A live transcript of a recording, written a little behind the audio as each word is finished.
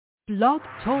Blog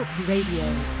Talk Radio.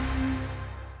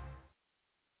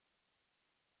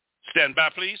 Stand by,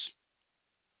 please.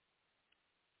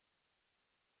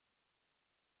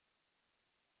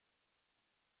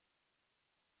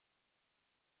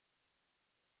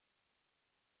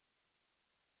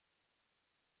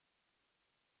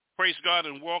 Praise God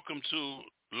and welcome to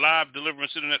Live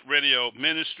Deliverance Internet Radio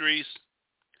Ministries.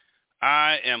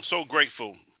 I am so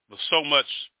grateful for so much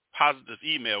positive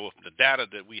email with the data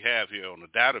that we have here on the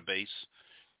database.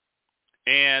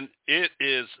 And it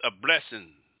is a blessing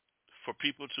for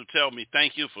people to tell me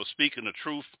thank you for speaking the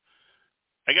truth.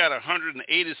 I got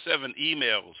 187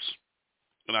 emails,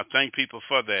 and I thank people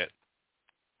for that.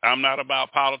 I'm not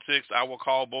about politics. I will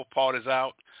call both parties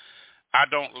out. I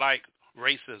don't like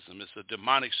racism. It's a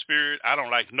demonic spirit. I don't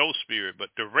like no spirit, but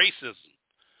the racism,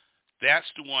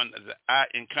 that's the one that I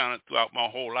encountered throughout my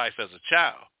whole life as a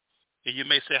child. And you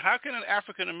may say, how can an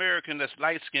African-American that's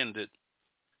light-skinned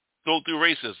go through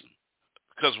racism?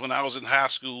 Because when I was in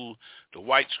high school, the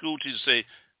white school teachers say,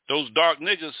 those dark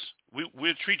niggas,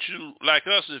 we'll treat you like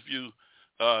us if you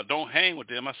don't hang with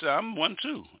them. I said, I'm one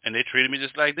too. And they treated me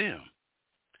just like them.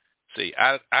 See,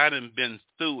 I done been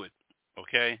through it,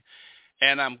 okay?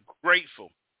 And I'm grateful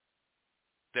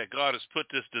that God has put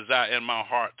this desire in my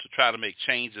heart to try to make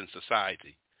change in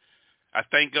society. I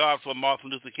thank God for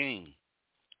Martin Luther King.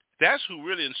 That's who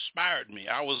really inspired me.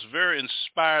 I was very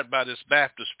inspired by this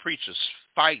Baptist preacher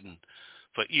fighting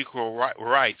for equal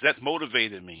rights. That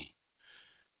motivated me.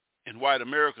 In white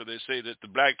America, they say that the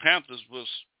Black Panthers was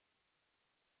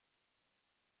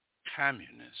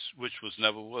communists, which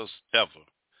never was ever.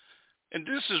 And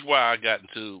this is why I got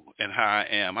into and how I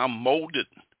am. I'm molded.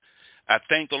 I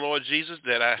thank the Lord Jesus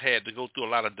that I had to go through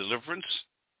a lot of deliverance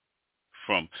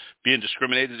from being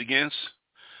discriminated against.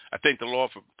 I thank the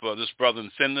Lord for this brother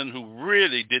in Finland who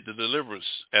really did the deliverance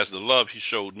as the love he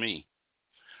showed me.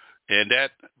 And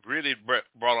that really brought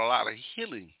a lot of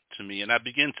healing to me. And I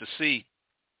began to see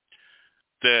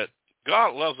that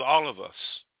God loves all of us,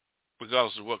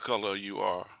 regardless of what color you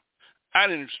are. I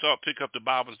didn't start picking up the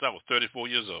Bible until I was 34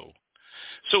 years old.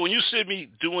 So when you see me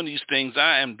doing these things,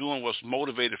 I am doing what's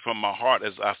motivated from my heart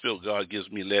as I feel God gives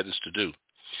me letters to do.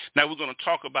 Now we're going to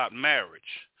talk about marriage,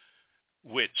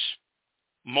 which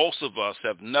most of us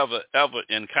have never, ever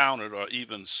encountered or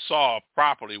even saw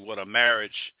properly what a marriage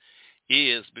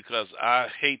is, because I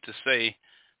hate to say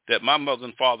that my mother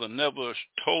and father never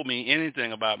told me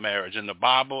anything about marriage in the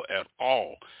Bible at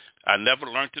all. I never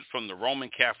learned it from the Roman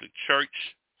Catholic Church.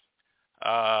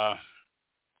 I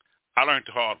learned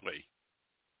the hard way.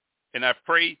 And I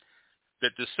pray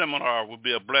that this seminar will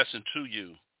be a blessing to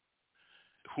you,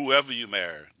 whoever you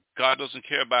marry. God doesn't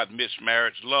care about mixed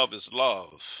marriage. Love is love.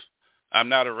 I'm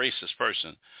not a racist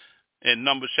person. In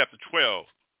Numbers chapter 12,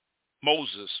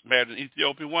 Moses married an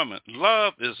Ethiopian woman.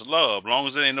 Love is love, as long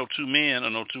as there ain't no two men or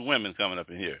no two women coming up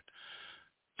in here.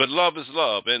 But love is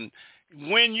love. And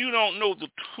when you don't know the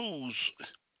tools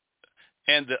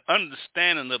and the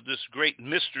understanding of this great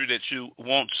mystery that you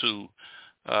want to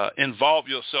involve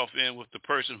yourself in with the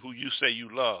person who you say you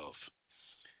love.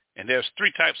 And there's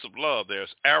three types of love.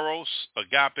 There's eros,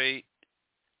 agape,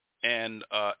 and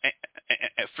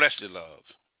fleshly love.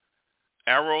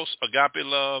 Eros, agape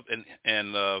love, and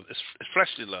it's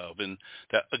fleshly love. And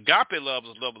the agape love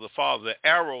is the love of the Father. The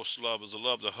eros love is the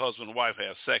love the husband and wife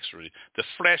have sexually. The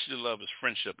fleshly love is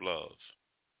friendship love.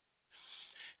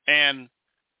 And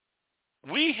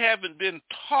we haven't been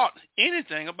taught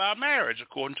anything about marriage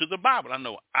according to the Bible. I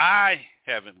know I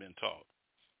haven't been taught.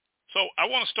 So I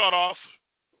want to start off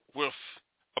with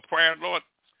a prayer. Lord,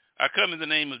 I come in the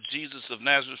name of Jesus of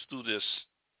Nazareth through this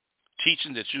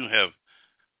teaching that you have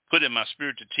put in my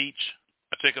spirit to teach.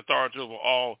 I take authority over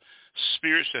all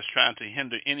spirits that's trying to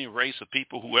hinder any race of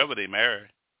people, whoever they marry.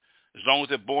 As long as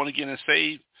they're born again and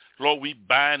saved, Lord, we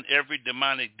bind every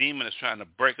demonic demon that's trying to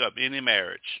break up any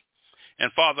marriage.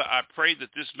 And Father, I pray that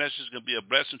this message is going to be a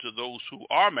blessing to those who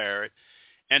are married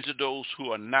and to those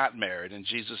who are not married. In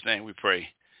Jesus' name we pray.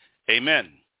 Amen.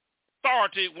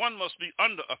 Authority, one must be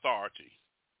under authority.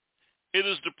 It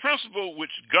is the principle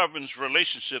which governs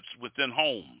relationships within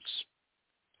homes.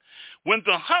 When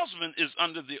the husband is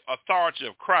under the authority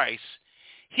of Christ,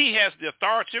 he has the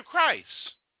authority of Christ.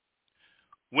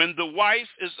 When the wife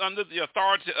is under the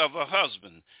authority of her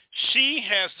husband, she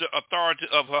has the authority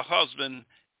of her husband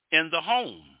in the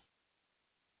home.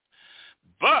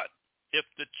 But if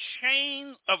the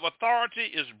chain of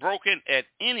authority is broken at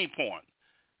any point,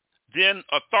 then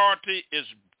authority is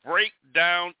break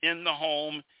down in the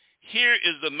home. Here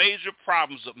is the major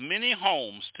problems of many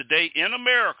homes today in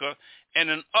America and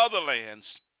in other lands.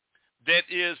 That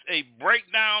is a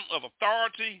breakdown of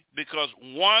authority because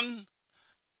one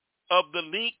of the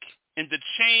link in the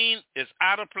chain is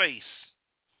out of place.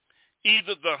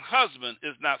 Either the husband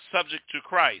is not subject to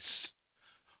Christ,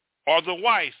 or the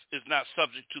wife is not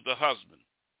subject to the husband.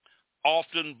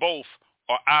 Often both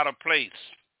are out of place.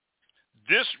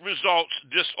 This results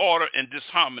disorder and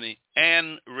disharmony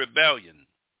and rebellion.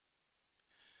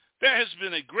 There has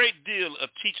been a great deal of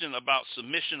teaching about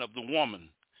submission of the woman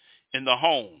in the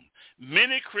home.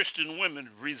 Many Christian women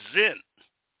resent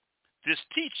this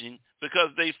teaching because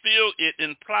they feel it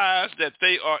implies that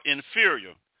they are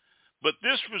inferior. But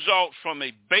this results from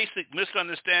a basic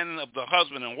misunderstanding of the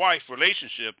husband and wife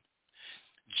relationship.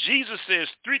 Jesus says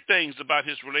three things about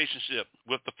his relationship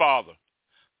with the Father,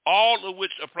 all of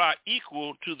which apply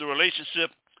equal to the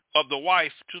relationship of the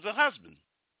wife to the husband.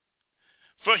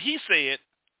 For he said,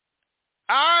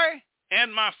 I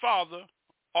and my Father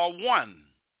are one.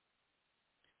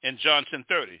 In John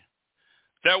 10:30,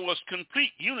 there was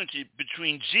complete unity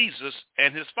between Jesus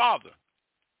and his Father.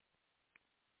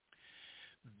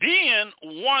 Being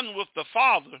one with the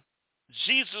Father,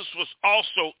 Jesus was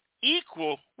also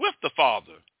equal with the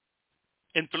Father.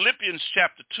 In Philippians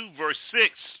chapter 2, verse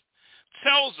 6,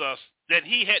 tells us that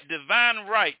he had divine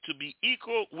right to be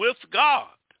equal with God.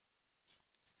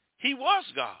 He was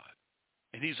God.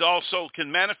 And he's also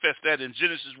can manifest that in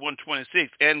Genesis 1:26.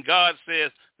 And God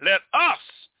says, let us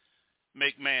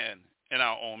make man in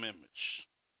our own image.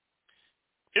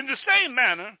 In the same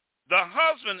manner, the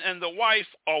husband and the wife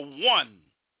are one.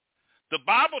 The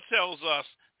Bible tells us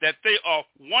that they are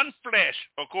one flesh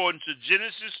according to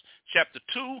Genesis chapter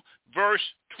 2, verse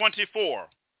 24.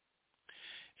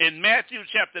 In Matthew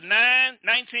chapter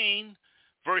 19,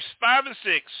 verse 5 and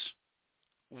 6,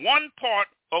 one part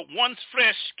of one's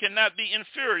flesh cannot be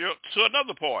inferior to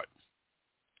another part.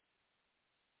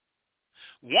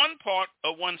 One part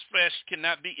of one's flesh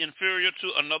cannot be inferior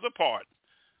to another part.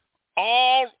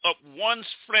 All of one's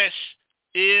flesh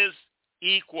is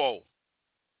equal.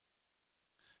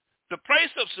 The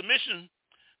place of submission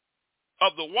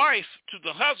of the wife to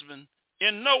the husband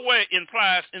in no way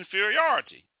implies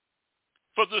inferiority.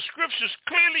 For the scriptures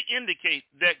clearly indicate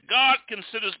that God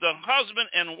considers the husband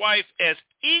and wife as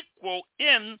equal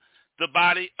in the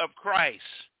body of Christ.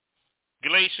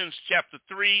 Galatians chapter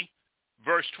 3,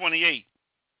 verse 28.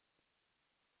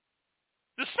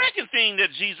 The second thing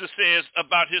that Jesus says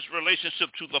about his relationship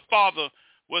to the Father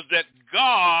was that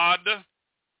God,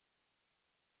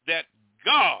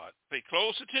 pay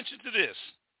close attention to this,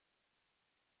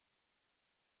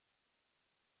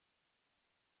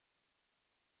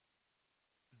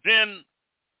 then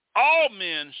all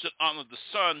men should honor the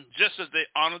Son just as they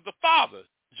honor the Father,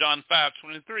 John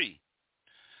 5:23.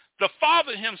 The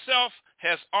Father himself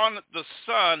has honored the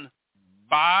Son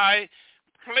by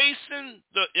placing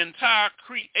the entire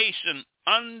creation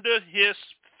under his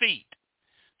feet.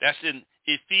 That's in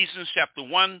Ephesians chapter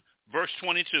 1, verse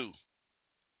 22.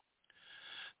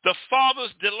 The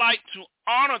Father's delight to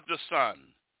honor the Son.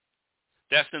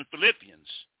 That's in Philippians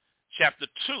chapter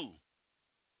 2,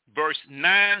 verse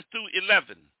 9 through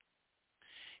 11.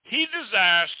 He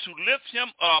desires to lift him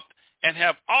up and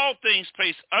have all things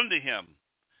placed under him.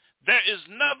 There is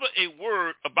never a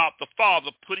word about the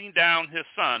Father putting down his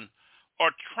Son or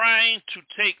trying to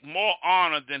take more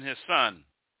honor than his Son.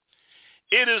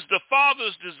 It is the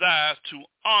Father's desire to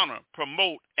honor,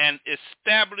 promote, and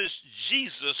establish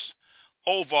Jesus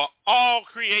over all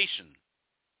creation.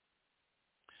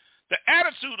 The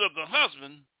attitude of the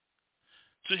husband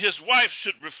to his wife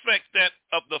should reflect that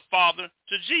of the Father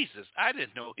to Jesus. I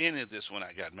didn't know any of this when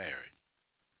I got married.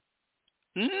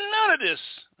 None of this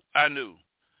I knew.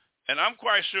 And I'm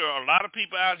quite sure a lot of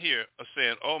people out here are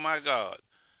saying, oh my God,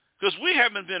 because we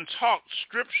haven't been taught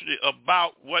scripturally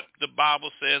about what the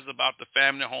Bible says about the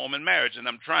family, home, and marriage, and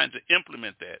I'm trying to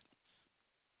implement that.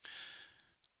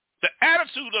 The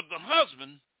attitude of the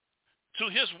husband to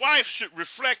his wife should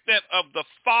reflect that of the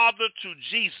Father to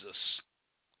Jesus.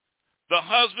 The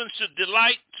husband should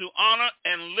delight to honor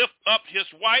and lift up his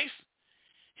wife.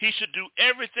 He should do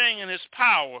everything in his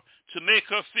power to make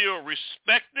her feel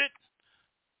respected,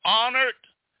 honored,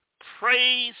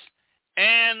 praised,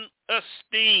 and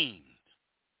esteemed.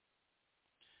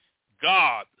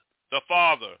 God, the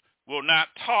Father, will not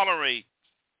tolerate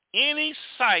any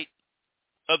sight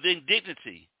of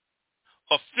indignity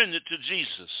offended to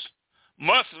Jesus,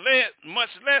 much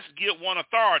less give one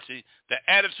authority. The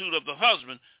attitude of the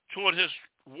husband toward his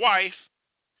wife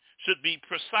should be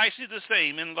precisely the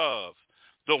same in love.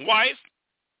 The wife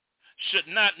should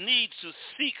not need to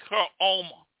seek her own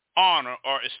honor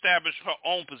or establish her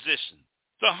own position.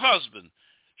 The husband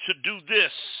should do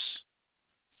this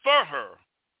for her.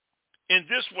 In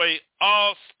this way,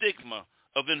 all stigma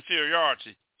of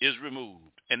inferiority is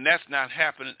removed. And that's not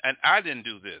happening. And I didn't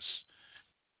do this.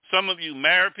 Some of you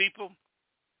married people,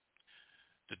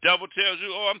 the devil tells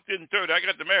you, oh, I'm getting 30. I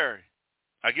got to marry.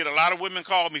 I get a lot of women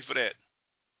call me for that.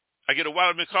 I get a lot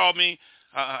of women call me,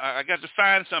 I got to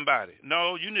find somebody.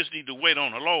 No, you just need to wait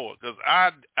on the Lord, because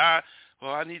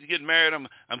I need to get married.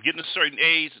 I'm getting a certain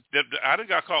age. I done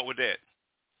got caught with that.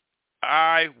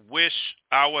 I wish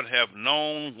I would have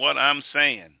known what I'm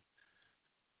saying.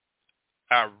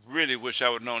 I really wish I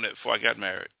would have known that before I got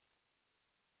married.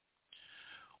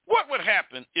 What would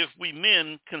happen if we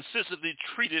men consistently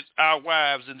treated our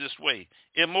wives in this way?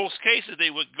 In most cases, they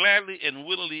would gladly and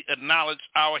willingly acknowledge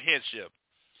our headship.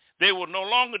 They will no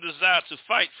longer desire to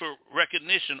fight for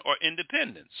recognition or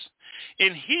independence.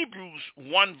 In Hebrews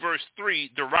 1 verse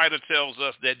 3, the writer tells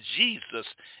us that Jesus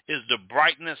is the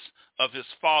brightness of his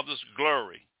Father's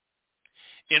glory.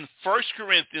 In 1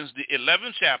 Corinthians, the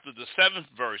 11th chapter, the 7th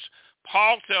verse,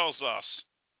 Paul tells us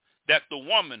that the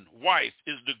woman, wife,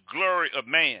 is the glory of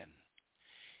man.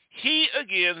 He,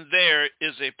 again, there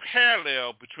is a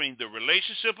parallel between the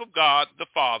relationship of God the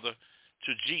Father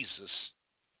to Jesus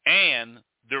and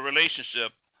the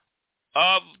relationship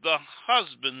of the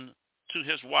husband to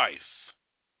his wife.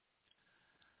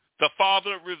 The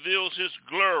Father reveals his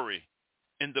glory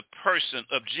in the person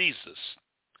of Jesus.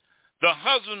 The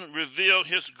husband revealed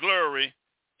his glory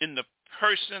in the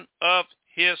person of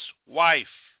his wife.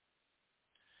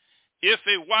 If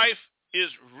a wife is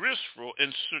restful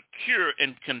and secure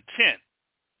and content,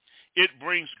 it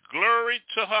brings glory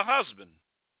to her husband.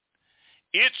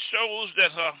 It shows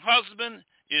that her husband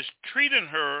is treating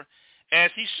her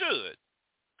as he should.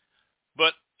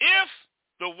 But if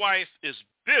the wife is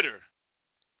bitter,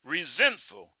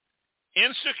 resentful,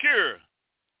 insecure,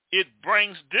 it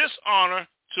brings dishonor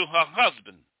to her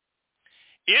husband.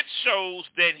 It shows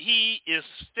that he is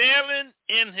failing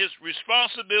in his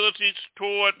responsibilities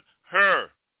toward her.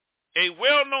 A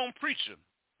well-known preacher,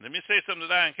 let me say something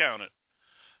that I encountered,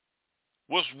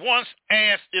 was once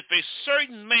asked if a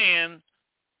certain man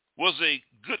was a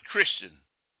good Christian.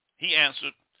 He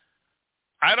answered,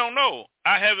 I don't know.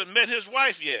 I haven't met his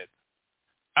wife yet.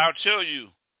 I'll tell you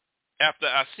after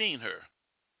I've seen her.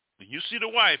 When you see the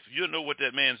wife, you'll know what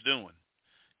that man's doing.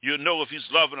 You'll know if he's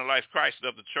loving the life Christ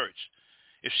of the church.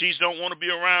 If she don't want to be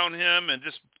around him and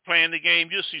just playing the game,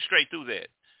 you'll see straight through that.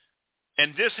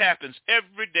 And this happens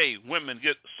every day. Women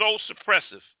get so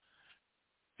suppressive.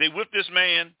 They whip this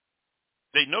man.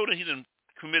 They know that he done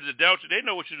committed adultery. They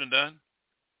know what you done.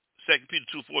 2 Peter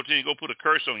 2:14, go put a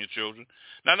curse on your children.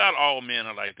 Now, not all men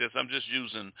are like this. I'm just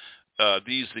using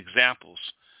these examples.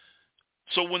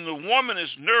 So when the woman is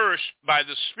nourished by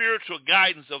the spiritual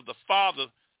guidance of the Father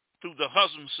through the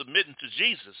husband submitting to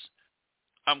Jesus,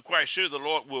 I'm quite sure the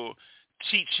Lord will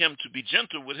teach him to be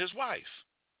gentle with his wife.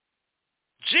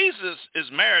 Jesus is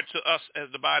married to us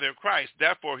as the body of Christ.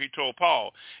 Therefore, he told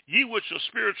Paul, ye which are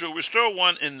spiritual, restore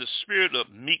one in the spirit of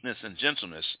meekness and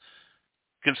gentleness.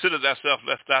 Consider thyself,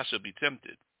 lest thou shalt be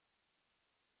tempted.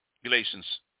 Galatians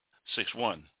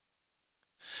 6:1.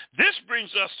 This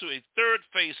brings us to a third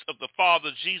face of the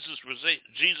Father-Jesus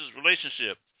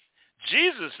relationship.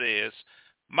 Jesus says,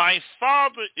 my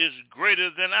Father is greater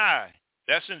than I.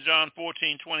 That's in John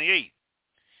 14:28.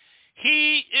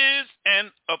 He is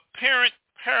an apparent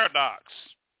paradox.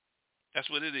 That's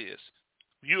what it is.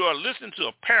 You are listening to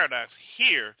a paradox.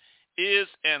 Here is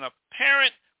an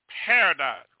apparent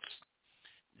paradox.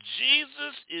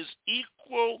 Jesus is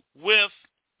equal with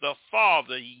the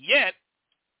Father, yet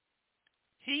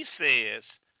he says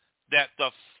that the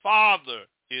Father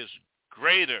is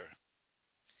greater.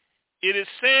 It is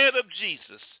said of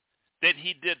Jesus that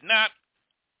he did not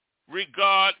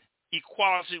regard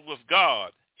equality with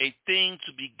God a thing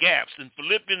to be gasped. In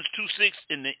Philippians 2:6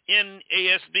 in the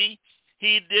NASB,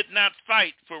 he did not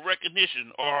fight for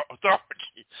recognition or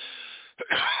authority,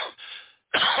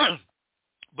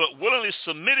 but willingly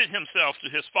submitted himself to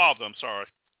his Father,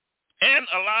 and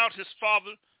allowed his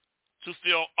Father to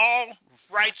fill all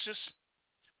righteous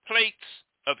plates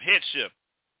of headship.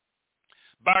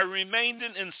 By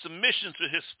remaining in submission to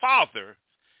his Father,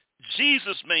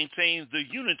 Jesus maintains the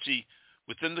unity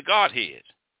within the Godhead.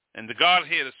 And the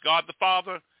Godhead is God the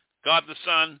Father, God the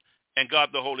Son, and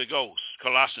God the Holy Ghost,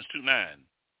 Colossians 2:9.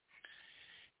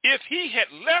 If he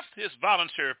had left his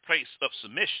voluntary place of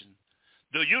submission,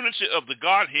 the unity of the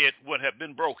Godhead would have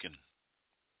been broken.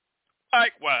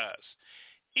 Likewise,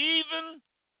 even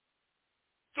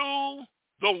through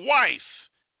the wife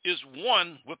is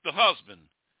one with the husband,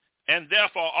 and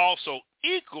therefore also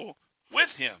equal with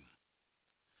him.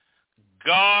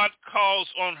 God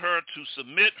calls on her to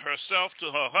submit herself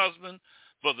to her husband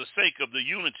for the sake of the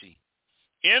unity.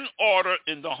 in order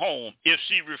in the home. If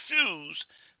she refused,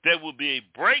 there will be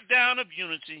a breakdown of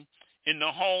unity in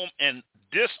the home and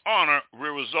dishonor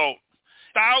will result.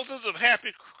 Thousands of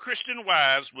happy Christian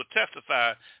wives will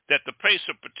testify that the place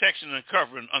of protection and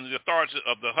covering under the authority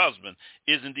of the husband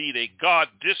is indeed a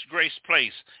God-disgraced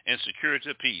place and security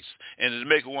of peace. And to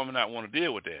make a woman not want to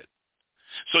deal with that.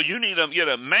 So you need to get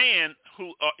a man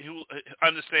who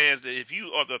understands that if you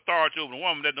are the authority over a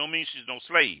woman, that don't mean she's no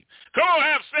slave. Come on,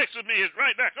 have sex with me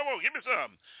right now. Come on, give me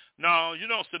something. No, you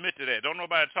don't submit to that. Don't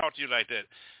nobody talk to you like that.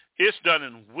 It's done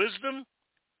in wisdom.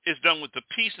 It's done with the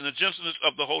peace and the gentleness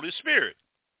of the Holy Spirit.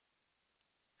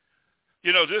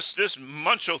 You know, this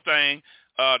macho thing,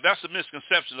 that's a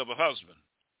misconception of a husband.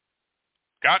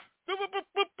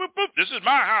 This is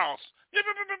my house.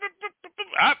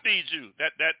 I feed you.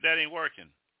 That ain't working.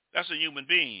 That's a human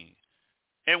being.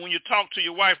 And when you talk to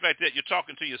your wife like that, you're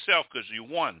talking to yourself because you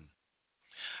won.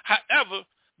 However,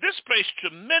 this places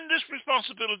tremendous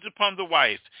responsibility upon the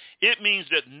wife. It means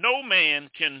that no man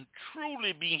can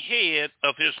truly be head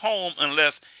of his home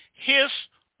unless his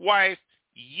wife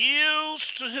yields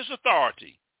to his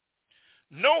authority.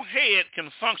 No head can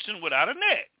function without a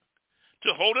neck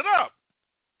to hold it up.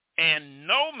 And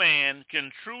no man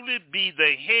can truly be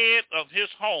the head of his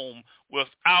home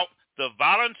without the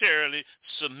voluntary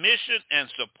submission and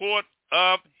support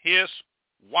of his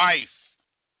wife.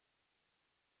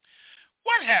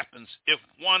 What happens if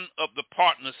one of the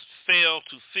partners fails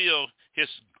to fill his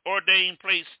ordained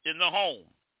place in the home?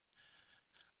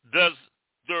 Does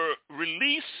the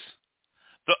release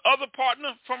the other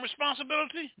partner from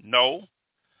responsibility? No.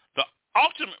 The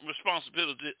ultimate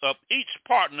responsibility of each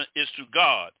partner is to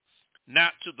God,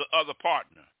 not to the other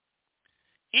partner.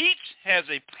 Each has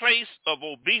a place of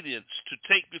obedience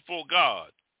to take before God,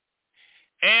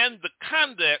 and the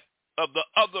conduct of the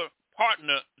other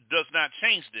partner does not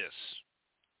change this.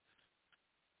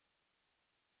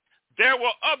 There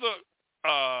were other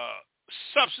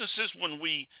substances when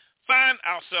we find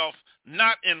ourselves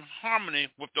not in harmony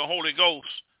with the Holy Ghost,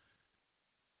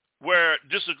 where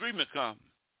disagreement comes.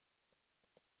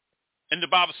 And the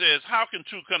Bible says, how can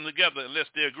two come together unless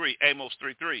they agree? Amos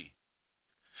 3:3.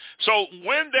 So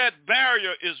when that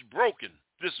barrier is broken,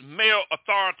 this male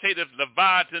authoritative,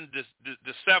 Leviathan,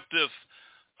 deceptive,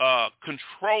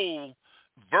 control,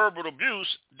 verbal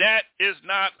abuse, that is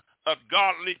not a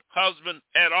godly husband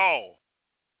at all.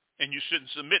 And you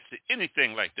shouldn't submit to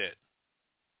anything like that.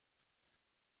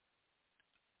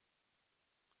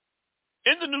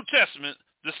 In the New Testament,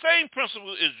 the same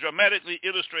principle is dramatically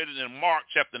illustrated in Mark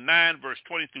chapter 9, verse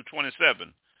 20 through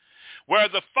 27, where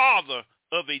the father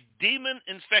of a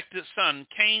demon-infected son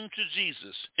came to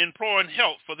Jesus, imploring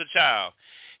help for the child.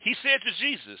 He said to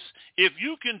Jesus, if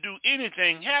you can do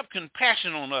anything, have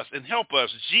compassion on us and help us.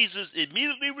 Jesus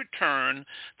immediately returned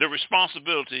the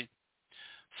responsibility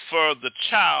for the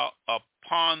child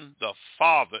upon the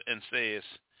father and says,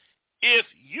 if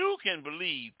you can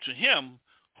believe, to him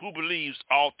who believes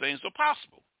all things are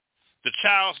possible. The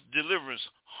child's deliverance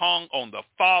hung on the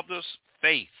father's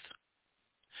faith.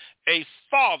 A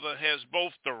father has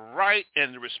both the right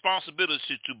and the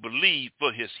responsibility to believe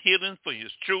for his healing, for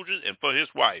his children, and for his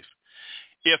wife.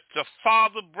 If the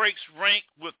father breaks rank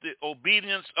with the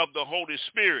obedience of the Holy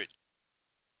Spirit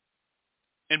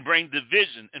and bring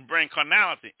division and bring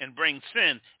carnality and bring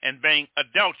sin and bring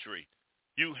adultery,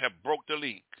 you have broke the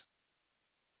link.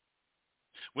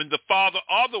 When the father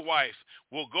or the wife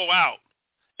will go out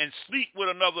and sleep with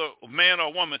another man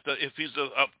or woman, if he's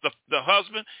the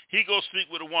husband, he goes sleep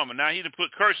with a woman. Now, he done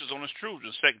put curses on his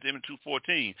children, 2 Timothy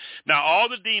 2:14. Now, all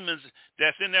the demons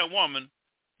that's in that woman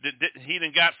that he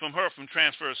done got from her from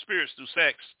transfer of spirits through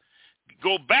sex,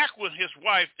 go back with his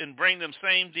wife and bring them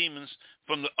same demons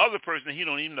from the other person that he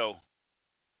don't even know.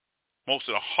 Most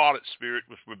of the harlot spirit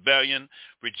with rebellion,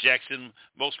 rejection,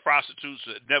 most prostitutes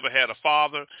that never had a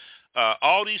father.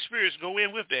 All these spirits go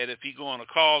in with that. If he go on a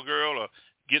call girl or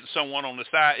getting someone on the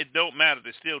side, it don't matter.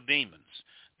 They're still demons.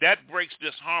 That breaks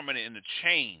disharmony in the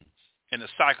chain and the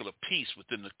cycle of peace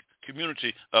within the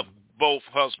community of both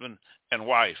husband and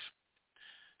wife.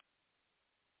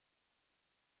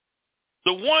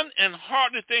 The one and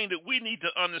hardest thing that we need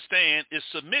to understand is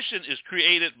submission is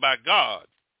created by God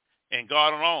and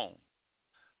God alone.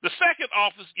 The second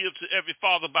office given to every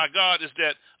father by God is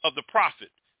that of the prophet.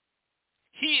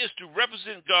 He is to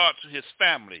represent God to his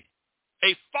family.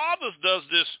 A father does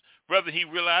this whether he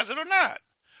realizes it or not,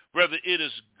 whether it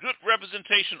is good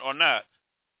representation or not.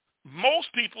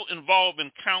 Most people involved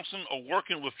in counseling or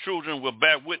working with children will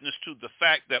bear witness to the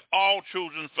fact that all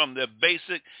children from their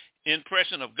basic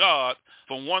impression of God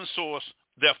from one source,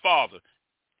 their father.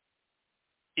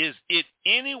 is it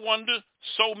any wonder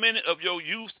so many of your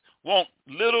youth want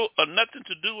little or nothing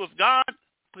to do with God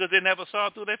because they never saw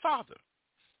it through their father?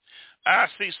 I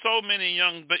see so many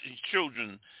young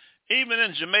children, even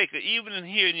in Jamaica, even in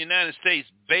here in the United States,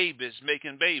 babies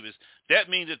making babies. That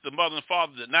means that the mother and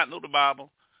father did not know the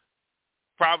Bible,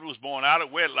 probably was born out of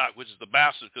wedlock, which is the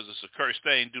bastard because it's a cursed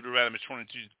thing, Deuteronomy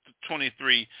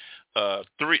 23,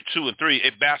 2 and 3. A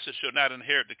bastard shall not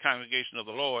inherit the congregation of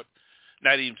the Lord,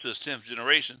 not even to the 10th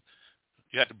generation.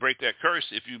 You have to break that curse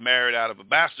if you married out of a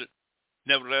bastard.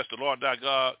 Nevertheless, the Lord thy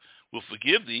God will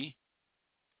forgive thee,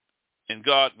 and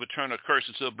God will turn a curse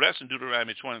into a blessing,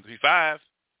 Deuteronomy 23:5.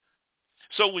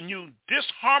 So when you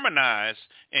disharmonize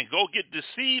and go get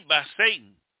deceived by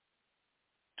Satan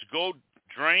to go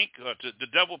drink or to the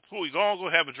devil pool, you go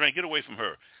have a drink, get away from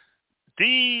her.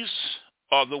 These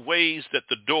are the ways that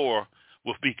the door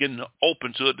will begin to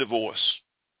open to a divorce.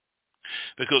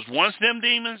 Because once them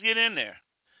demons get in there,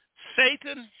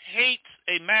 Satan hates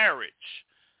a marriage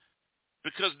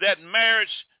because that marriage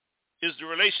is the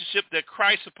relationship that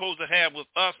Christ is supposed to have with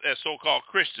us as so-called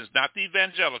Christians, not the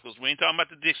evangelicals. We ain't talking about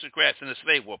the Dixiecrats and the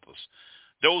slave whoopers.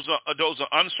 Those are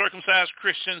uncircumcised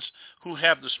Christians who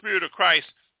have the Spirit of Christ,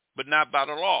 but not by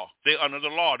the law. They're under the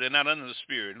law. They're not under the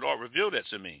Spirit. The Lord revealed that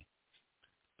to me.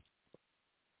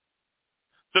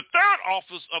 The third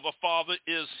office of a father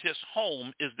is his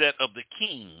home, is that of the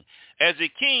king. As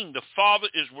a king, the father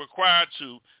is required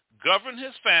to govern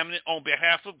his family on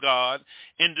behalf of God.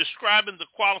 In describing the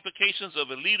qualifications of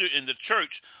a leader in the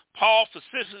church, Paul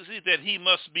specifically that he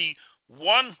must be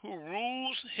one who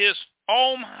rules his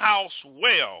own house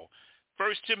well.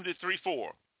 1 Timothy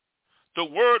 3:4. The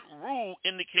word rule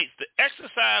indicates the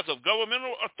exercise of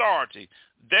governmental authority.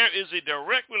 There is a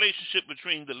direct relationship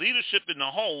between the leadership in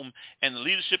the home and the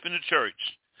leadership in the church.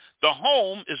 The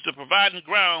home is the providing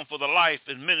ground for the life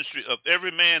and ministry of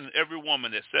every man and every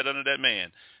woman that's set under that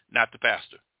man, not the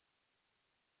pastor.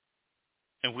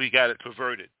 And we got it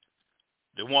perverted.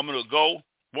 The woman will go,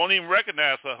 won't even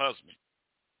recognize her husband.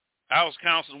 I was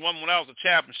counseling a woman when I was a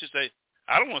chaplain. She said,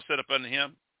 I don't want to set up under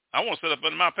him. I want to set up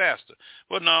under my pastor.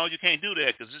 Well, no, you can't do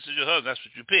that because this is your husband. That's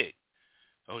what you picked.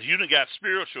 Oh, you done got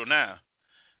spiritual now.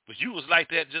 But you was like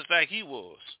that just like he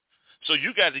was. So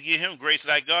you got to give him grace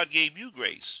like God gave you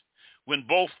grace. When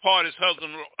both parties,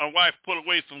 husband and wife, pull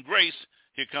away from grace,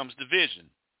 here comes division.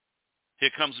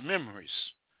 Here comes memories.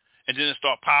 And then it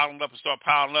start piling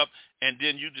up, and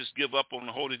then you just give up on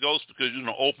the Holy Ghost because you're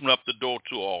going to open up the door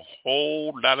to a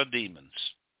whole lot of demons.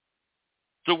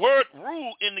 The word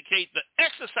rule indicates the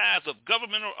exercise of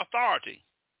governmental authority.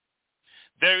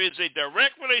 There is a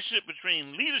direct relationship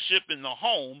between leadership in the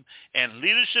home and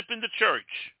leadership in the church.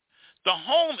 The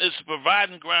home is the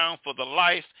providing ground for the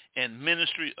life and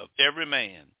ministry of every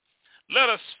man. Let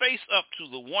us face up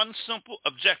to the one simple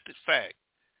objective fact.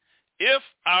 If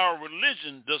our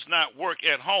religion does not work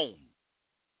at home,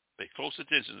 pay close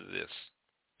attention to this,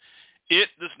 it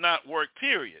does not work,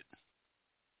 period.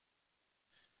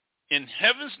 In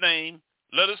heaven's name,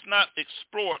 let us not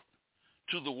exploit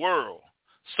to the world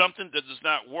something that does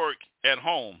not work at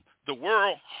home. The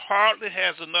world hardly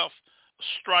has enough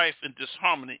strife and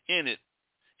disharmony in it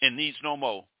and needs no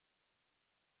more.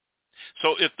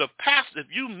 So if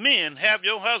you men have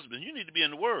your husband, you need to be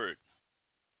in the Word.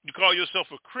 You call yourself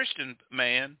a Christian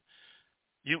man,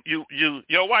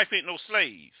 your wife ain't no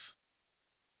slave.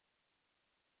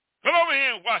 Come over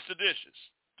here and wash the dishes.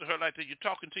 To her like that, you're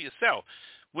talking to yourself.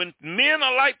 When men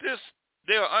are like this,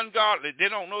 they are ungodly. They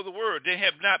don't know the word. They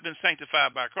have not been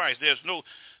sanctified by Christ. There's no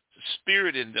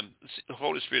spirit in them. The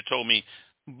Holy Spirit told me,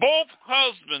 both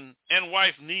husband and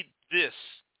wife need this.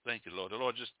 Thank you, Lord. The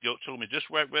Lord just told me just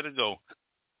where to go.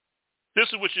 This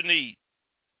is what you need.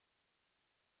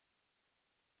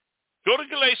 Go to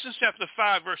Galatians chapter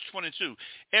 5, verse 22.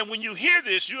 And when you hear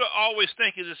this, you are always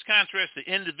thinking this contrast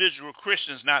to individual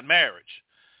Christians, not marriage.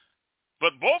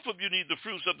 But both of you need the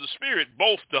fruits of the Spirit.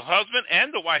 Both the husband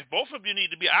and the wife, both of you need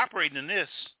to be operating in this.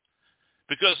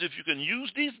 Because if you can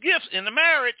use these gifts in the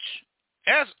marriage,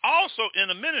 as also in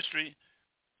the ministry,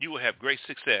 you will have great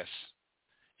success.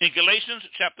 In Galatians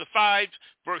chapter 5,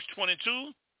 verse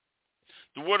 22,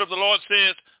 the word of the Lord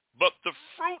says, but the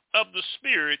fruit of the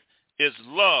Spirit is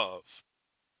love,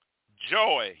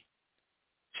 joy,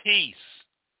 peace,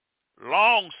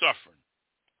 long-suffering,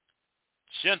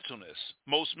 gentleness.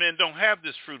 Most men don't have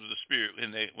this fruit of the Spirit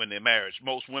when they're married.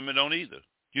 Most women don't either.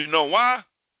 You know why?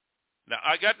 Now,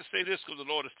 I got to say this because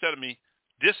the Lord is telling me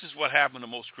this is what happened to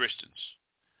most Christians.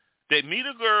 They meet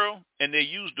a girl and they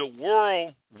use the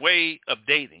world way of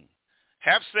dating.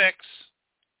 Have sex,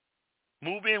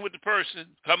 move in with the person,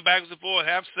 come back and forth,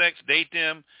 have sex, date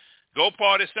them, go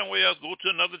party somewhere else, go to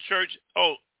another church.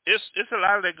 Oh, It's a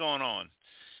lot of that going on.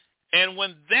 And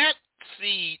when that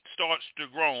seed starts to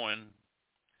growing,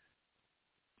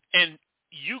 and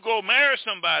you go marry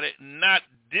somebody not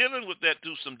dealing with that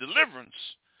through some deliverance,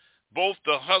 both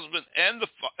the husband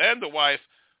and the wife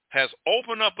has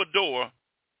opened up a door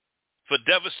for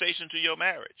devastation to your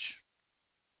marriage.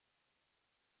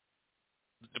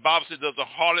 The Bible says, does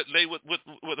a harlot lay with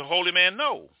a holy man?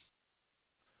 No.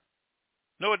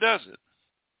 No, it doesn't.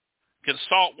 Can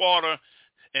salt water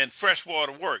and fresh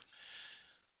water work?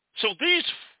 So these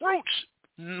fruits,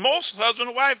 most husband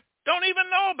and wife don't even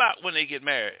know about when they get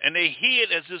married. And they hear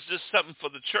it as it's just something for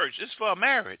the church. It's for a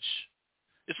marriage.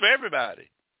 It's for everybody.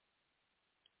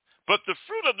 But the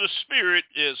fruit of the Spirit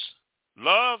is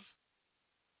love,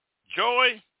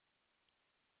 joy,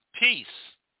 peace,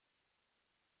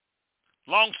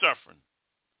 long-suffering,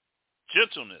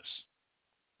 gentleness,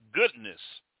 goodness,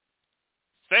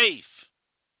 faith,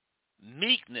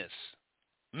 meekness.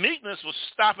 Meekness will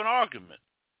stop an argument.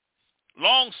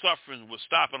 Long-suffering will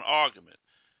stop an argument.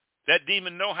 That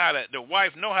demon the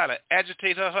wife know how to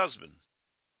agitate her husband.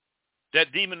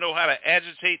 That demon know how to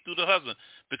agitate through the husband,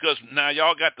 because now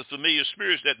y'all got the familiar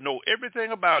spirits that know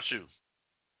everything about you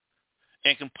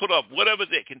and can put up whatever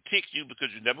that can tick you because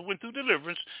you never went through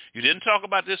deliverance. You didn't talk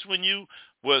about this when you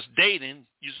was dating.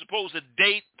 You're supposed to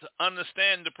date to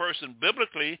understand the person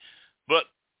biblically, but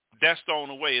that's thrown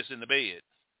away. It's in the bed.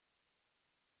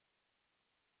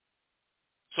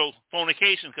 So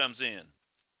fornication comes in.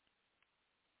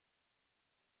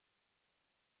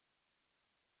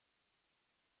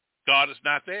 God is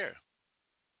not there.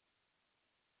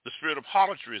 The spirit of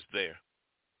harlotry is there.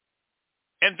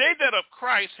 And they that of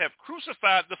Christ have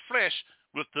crucified the flesh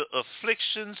with the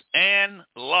afflictions and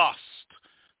lust.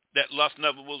 That lust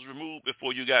never was removed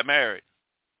before you got married.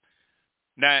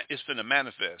 Now it's finna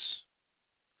manifest.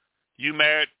 You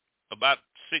married about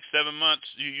 6-7 months.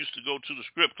 You used to go to the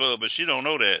strip club, but she don't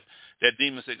know that. That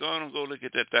demon said, go on and go look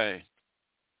at that thing.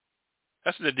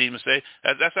 That's what the demons say.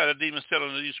 That's how the demons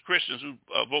telling these Christians who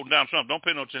vote down Trump. Don't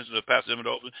pay no attention to Pastor Emmitt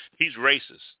Overton. He's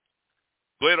racist.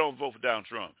 Go ahead and vote for Donald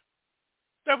Trump.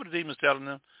 That's what the demons telling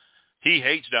them. He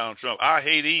hates Donald Trump. I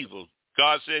hate evil.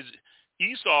 God says,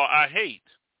 Esau I hate.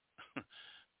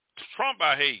 Trump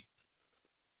I hate.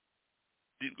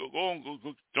 Go on,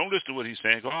 go. Don't listen to what he's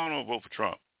saying. Go on and vote for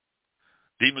Trump.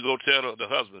 Demon go tell the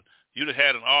husband, you'd have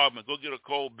had an argument. Go get a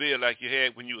cold beer like you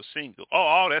had when you were single. Oh,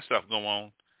 all that stuff go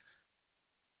on.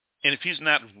 And if he's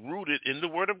not rooted in the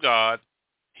word of God,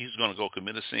 he's going to go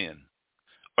commit a sin.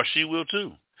 Or she will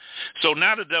too. So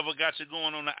now the devil got you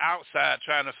going on the outside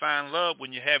trying to find love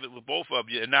when you have it with both of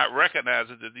you and not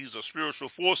recognizing that these are spiritual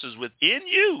forces within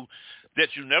you that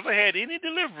you never had any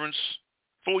deliverance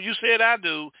for. You said, I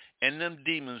do, and them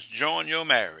demons join your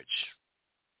marriage.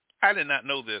 I did not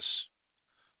know this,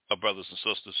 brothers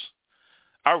and sisters.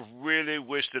 I really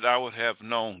wish that I would have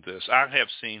known this. I have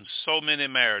seen so many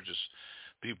marriages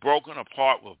be broken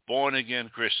apart with born-again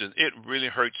Christians. It really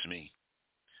hurts me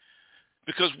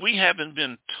because we haven't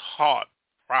been taught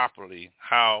properly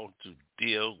how to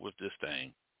deal with this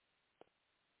thing.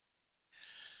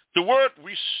 The word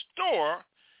restore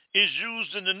is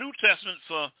used in the New Testament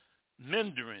for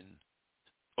mending,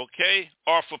 okay,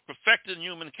 or for perfecting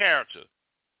human character.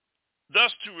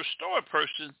 Thus, to restore a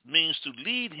person means to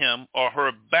lead him or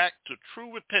her back to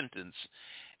true repentance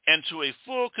and to a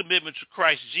full commitment to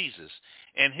Christ Jesus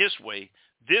and his way.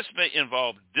 This may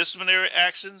involve disciplinary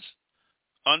actions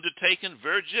undertaken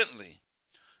very gently.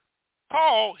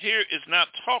 Paul here is not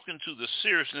talking to the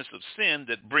seriousness of sin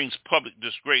that brings public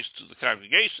disgrace to the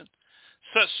congregation.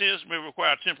 Such sins may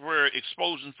require temporary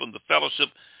expulsion from the fellowship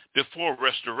before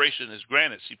restoration is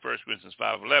granted. See 1 Corinthians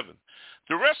 5:11.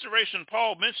 The restoration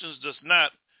Paul mentions does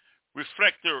not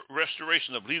reflect the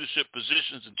restoration of leadership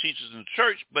positions and teachers in the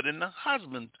church, but in the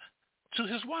husband to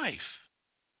his wife.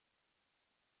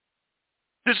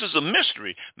 This is a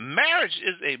mystery. Marriage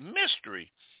is a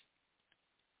mystery.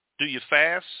 Do you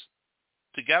fast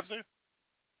together?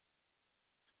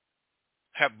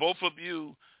 Have both of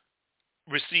you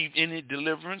received any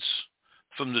deliverance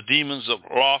from the demons of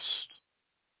lust?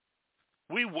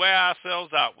 We wear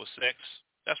ourselves out with sex.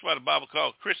 That's why the Bible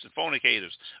calls Christian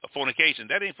fornicators a fornication.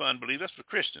 That ain't for unbelievers. That's for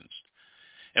Christians.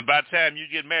 And by the time you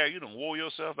get married, you done wore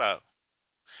yourself out.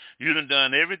 You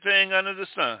done everything under the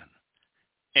sun.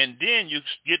 And then you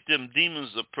get them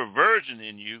demons of perversion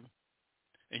in you,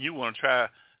 and you want to try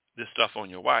this stuff on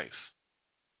your wife.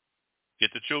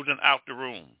 Get the children out the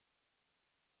room.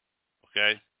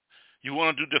 Okay? You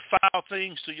want to do defile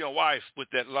things to your wife with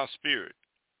that lust spirit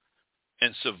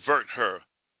and subvert her,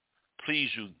 please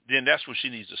you, then that's when she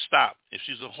needs to stop. If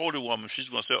she's a holy woman, she's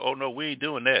going to say, oh, no, we ain't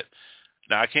doing that.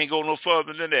 Now, I can't go no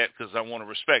further than that because I want to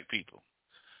respect people.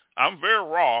 I'm very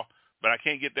raw, but I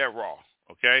can't get that raw,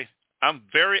 okay? I'm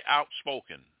very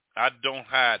outspoken. I don't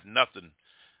hide nothing.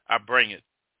 I bring it.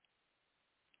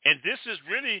 And this is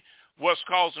really what's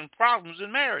causing problems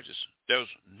in marriages. There's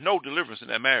no deliverance in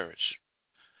that marriage.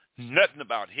 Nothing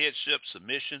about headship,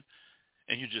 submission,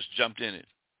 and you just jumped in it.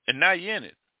 And now you're in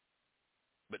it.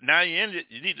 But now you're in it,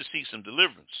 you need to seek some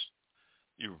deliverance.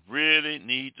 You really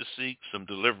need to seek some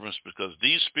deliverance because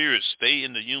these spirits stay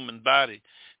in the human body,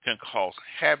 can cause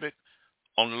havoc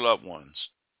on the loved ones.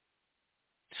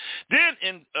 Then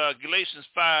in Galatians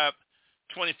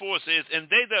 5:24 says, and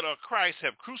they that are Christ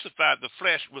have crucified the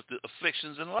flesh with the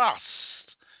afflictions and lusts.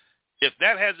 If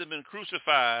that hasn't been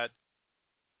crucified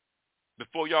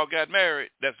before y'all got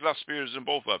married, that's lust spirits in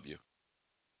both of you.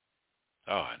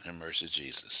 Oh, and have mercy,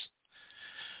 Jesus.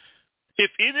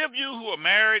 If any of you who are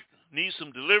married need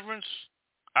some deliverance,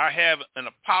 I have an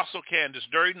Apostle Candace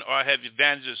Durden or I have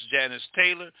Evangelist Janice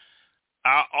Taylor.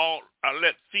 I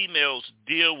let females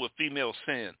deal with female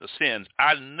sins.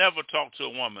 I never talk to a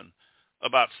woman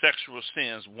about sexual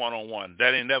sins one-on-one.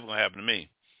 That ain't never going to happen to me.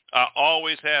 I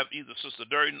always have either Sister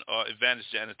Durden or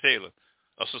Evangelist Janice Taylor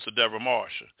or Sister Deborah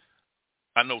Marshall.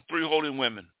 I know 3 holy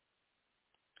women,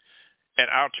 and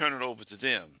I'll turn it over to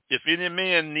them. If any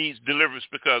man needs deliverance,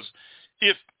 because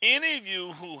if any of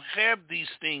you who have these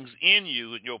things in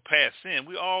you in your past sin,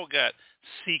 we all got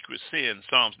secret sin,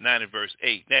 Psalms 90 verse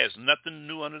 8. There's nothing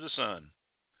new under the sun.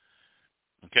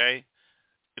 Okay?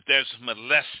 If there's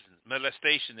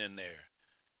molestation in there,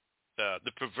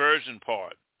 the perversion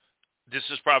part, this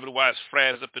is probably why it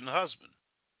flares up in the husband.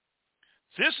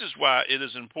 This is why it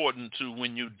is important to,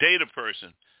 when you date a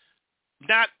person,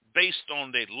 not based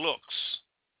on their looks,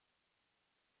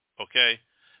 okay,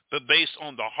 but based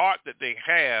on the heart that they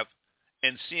have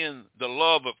and seeing the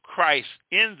love of Christ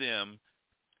in them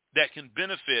that can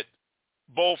benefit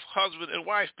both husband and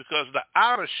wife, because the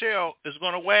outer shell is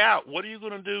going to wear out. What are you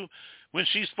going to do when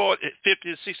she's 50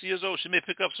 or 60 years old? She may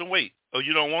pick up some weight. Oh,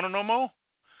 you don't want her no more?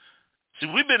 See,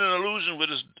 we've been in an illusion with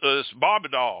this Barbie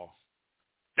doll.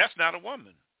 That's not a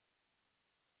woman.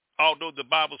 Although the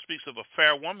Bible speaks of a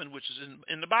fair woman, which is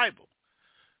in the Bible.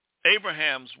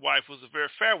 Abraham's wife was a very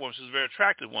fair woman. She was a very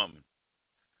attractive woman.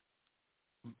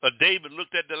 But David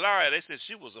looked at Delilah. They said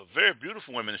she was a very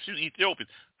beautiful woman. And she was Ethiopian.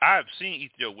 I've seen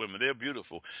Ethiopian women. They're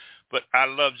beautiful. But I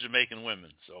love Jamaican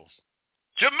women. So,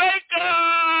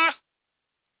 Jamaica!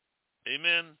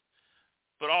 Amen.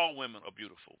 But all women are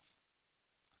beautiful.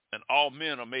 And all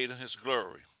men are made in his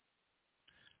glory.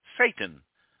 Satan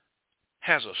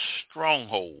has a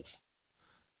stronghold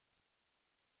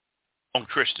on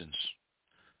Christians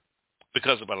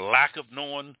because of a lack of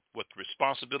knowing what the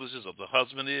responsibilities of the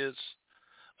husband is,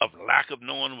 of lack of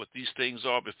knowing what these things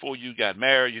are. Before you got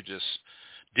married, you just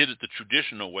did it the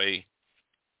traditional way.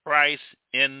 Christ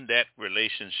in that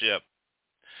relationship.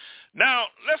 Now,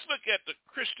 let's look at the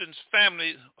Christian's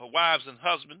family, wives and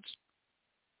husbands.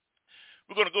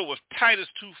 We're going to go with Titus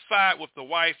 2:5 with the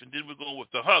wife, and then we're going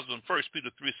with the husband, 1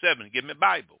 Peter 3:7. Give me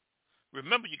Bible.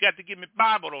 Remember, you got to give me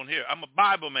Bible on here. I'm a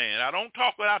Bible man. I don't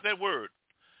talk without that word.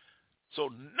 So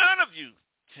none of you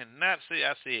cannot say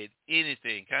I said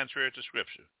anything contrary to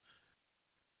Scripture.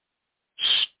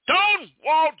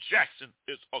 Stonewall Jackson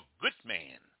is a good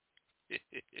man.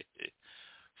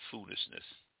 Foolishness.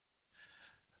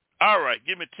 All right,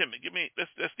 give me Timothy.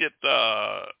 Let's get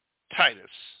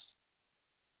Titus.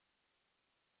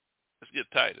 Let's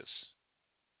get Titus.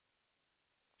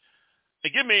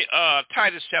 And give me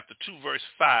Titus chapter 2 verse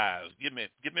 5. Give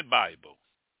me Bible.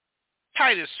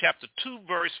 Titus chapter 2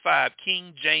 verse 5,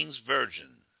 King James Version.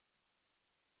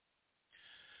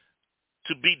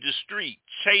 To be discreet,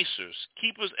 chasers,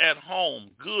 keepers at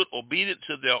home, good, obedient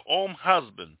to their own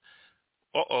husband.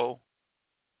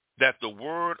 That the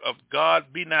word of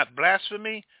God be not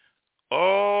blasphemy.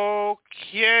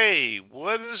 Okay,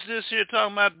 what is this here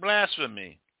talking about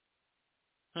blasphemy?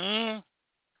 Well,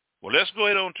 let's go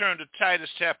ahead and turn to Titus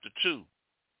chapter 2,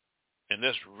 and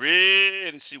let's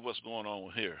really see what's going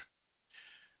on here.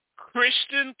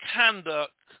 Christian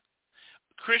conduct,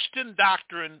 Christian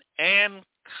doctrine and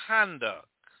conduct.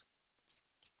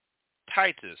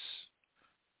 Titus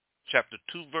chapter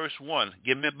 2, verse 1.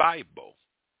 Give me Bible.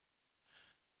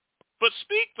 But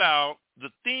speak thou the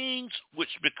things which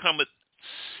becometh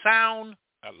sound,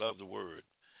 I love the word,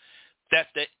 that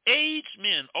the aged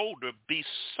men older be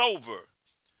sober,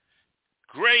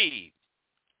 grave,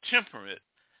 temperate,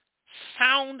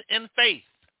 sound in faith,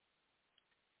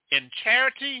 in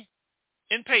charity,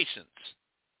 in patience.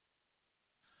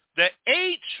 The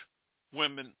aged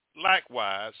women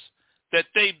likewise, that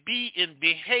they be in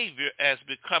behavior as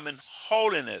becoming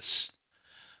holiness.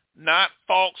 not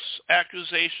false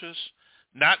accusations,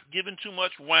 not giving too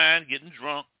much wine, getting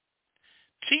drunk,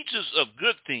 teachers of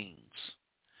good things,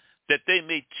 that they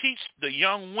may teach the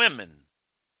young women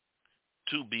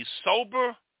to be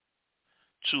sober,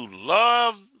 to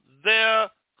love their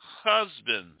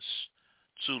husbands,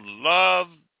 to love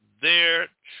their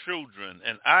children.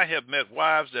 And I have met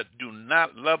wives that do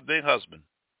not love their husband.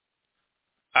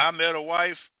 I met a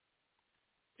wife,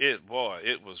 it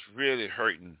was really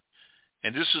hurting.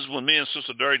 And this is when me and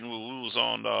Sister Durden, we was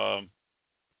on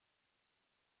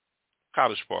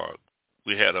College Park.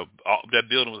 We had that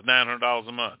building was $900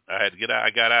 a month. I had to get out.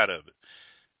 I got out of it.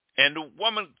 And the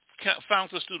woman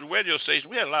found us through the radio station.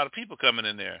 We had a lot of people coming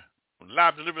in there. When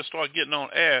live delivery started getting on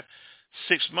air,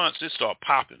 6 months, it started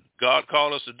popping. God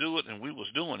called us to do it, and we was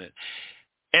doing it.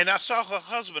 And I saw her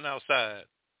husband outside,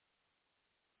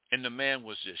 and the man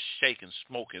was just shaking,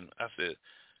 smoking. I said,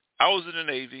 I was in the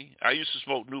Navy. I used to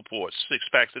smoke Newports, 6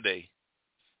 packs a day.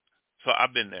 So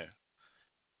I've been there.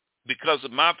 Because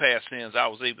of my past sins, I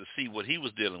was able to see what he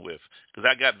was dealing with. Because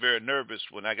I got very nervous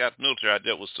when I got military. I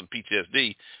dealt with some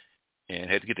PTSD and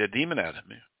had to get that demon out of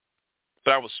me.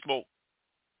 But I was smoke,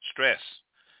 stress.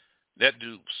 That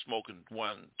dude smoking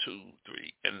 1, 2,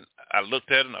 3. And I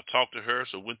looked at her and I talked to her,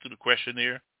 so went through the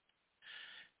questionnaire.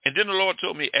 And then the Lord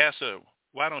told me, ask her,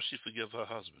 why don't she forgive her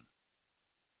husband?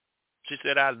 She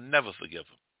said, I'll never forgive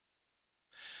him.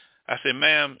 I said,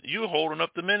 ma'am, you're holding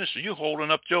up the ministry. You're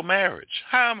holding up your marriage.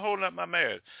 How I'm holding up my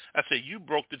marriage? I said, you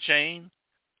broke the chain.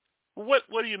 What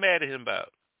are you mad at him about?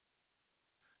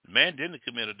 The man didn't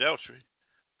commit adultery.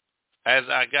 As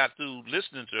I got through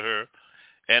listening to her,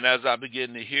 and as I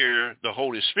began to hear the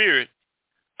Holy Spirit,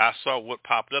 I saw what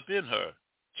popped up in her,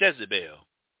 Jezebel.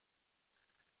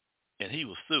 And he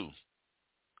was through.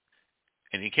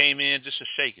 And he came in just a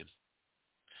shaking.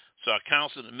 So I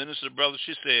counseled and ministered the brother.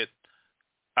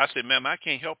 I said, ma'am, I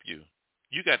can't help you.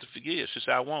 You got to forgive. She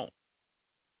said, I won't.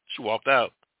 She walked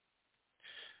out.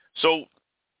 So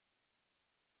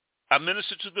I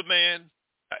ministered to the man.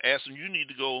 I asked him, you need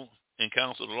to go and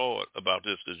counsel the Lord about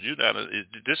this because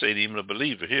this ain't even a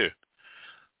believer here.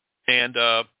 And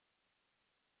I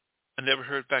never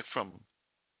heard back from him.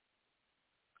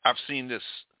 I've seen this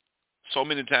so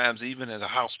many times, even as a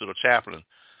hospital chaplain,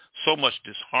 so much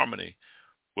disharmony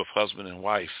with husband and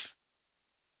wife.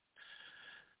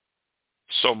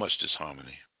 So much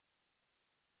disharmony.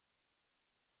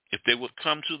 If they would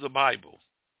come to the Bible,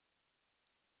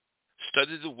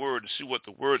 study the Word and see what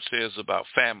the Word says about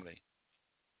family,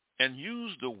 and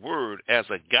use the Word as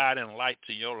a guiding light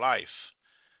to your life,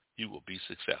 you will be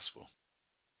successful.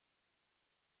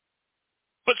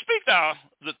 But speak thou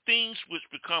the things which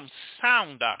become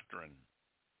sound doctrine,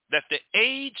 that the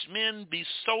aged men be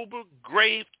sober,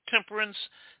 grave, temperance,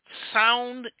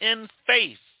 sound in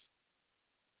faith,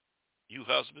 you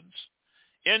husbands,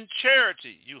 in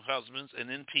charity, you husbands, and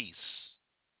in peace,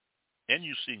 and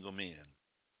you single men.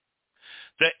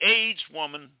 The aged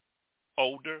woman,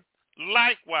 older,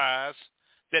 likewise,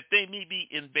 that they may be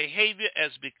in behavior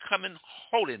as becoming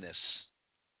holiness,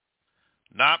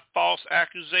 not false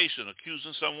accusation,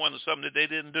 accusing someone of something that they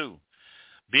didn't do.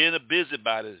 Being a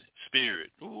busybody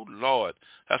spirit. Oh, Lord,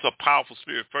 that's a powerful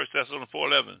spirit. 1 Thessalonians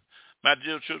 4:11. My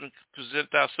dear children, present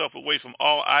thyself away from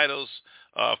all idols.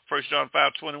 1 John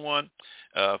 5:21.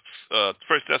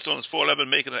 1 Thessalonians 4:11.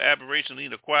 Making an aberration,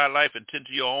 lead a quiet life, and tend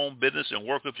to your own business and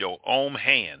work with your own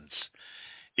hands.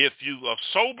 If you are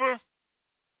sober,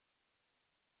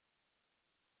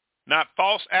 not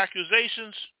false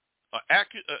accusations,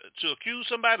 to accuse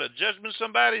somebody or judgment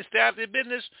somebody and stay out of their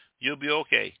business, you'll be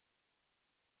okay.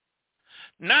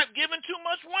 Not giving too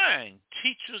much wine,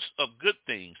 teachers of good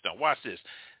things. Now watch this.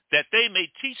 That they may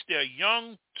teach their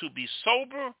young to be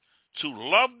sober, to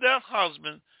love their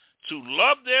husband, to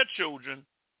love their children,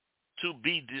 to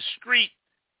be discreet,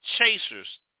 chasers,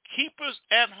 keepers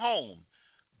at home,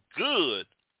 good,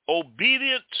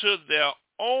 obedient to their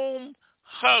own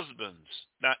husbands.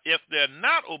 Now, if they're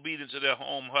not obedient to their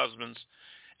own husbands,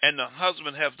 and the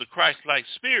husband has the Christ-like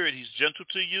spirit, he's gentle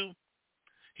to you,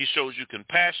 he shows you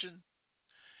compassion,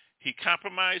 he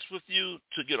compromised with you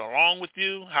to get along with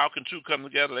you. How can two come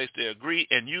together unless they agree?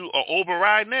 And you are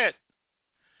overriding that.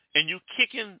 And you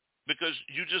kicking because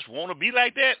you just want to be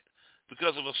like that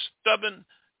because of a stubborn,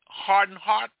 hardened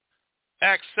heart.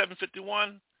 Acts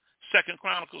 7:51, 2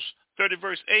 Chronicles 30,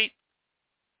 verse 8.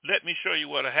 Let me show you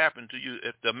what will happen to you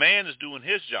if the man is doing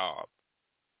his job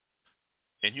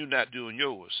and you're not doing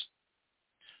yours.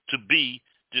 To be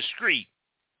discreet,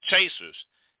 chasers,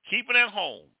 keeping at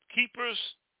home, keepers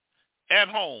at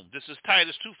home. This is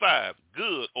Titus 2:5.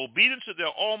 Good, obedient to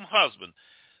their own husband,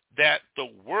 that the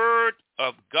word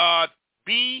of God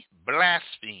be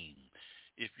blasphemed.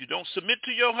 If you don't submit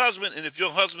to your husband, and if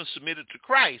your husband submitted to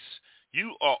Christ,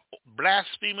 you are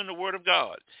blaspheming the word of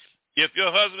God. If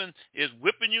your husband is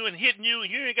whipping you and hitting you,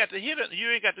 you ain't got to hit it.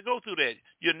 You ain't got to go through that.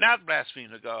 You're not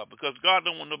blaspheming God, because God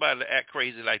don't want nobody to act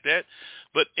crazy like that.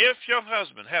 But if your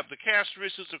husband have the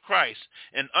characteristics of Christ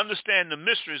and understand the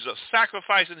mysteries of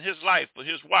sacrificing his life for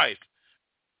his wife,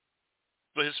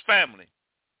 for his family,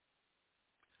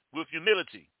 with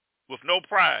humility, with no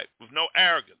pride, with no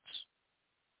arrogance,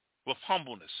 with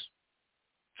humbleness,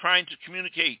 trying to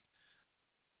communicate,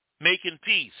 making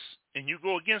peace, and you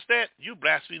go against that, you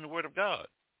blaspheme the word of God.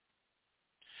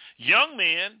 Young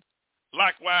men,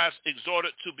 likewise,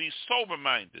 exhorted to be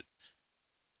sober-minded,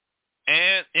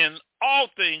 and in all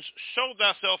things show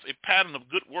thyself a pattern of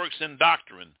good works and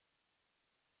doctrine,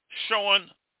 showing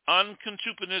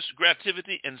unconcupiscence,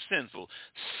 gratuity, and sinful,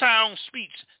 sound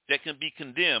speech that can be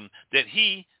condemned, that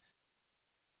he,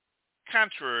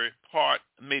 contrary part,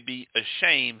 may be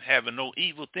ashamed, having no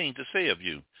evil thing to say of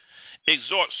you.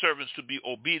 Exhort servants to be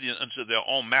obedient unto their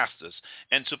own masters,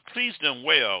 and to please them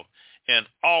well in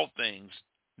all things,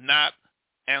 not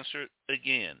answered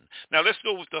again. Now let's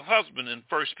go with the husband in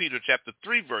 1 Peter chapter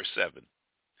 3, verse 7.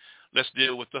 Let's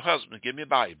deal with the husband. Give me a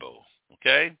Bible,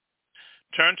 okay?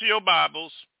 Turn to your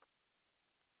Bibles.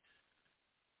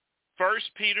 1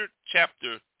 Peter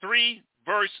chapter 3,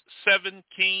 verse 7,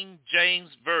 King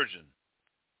James Version.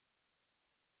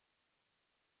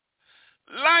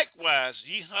 Likewise,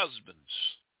 ye husbands,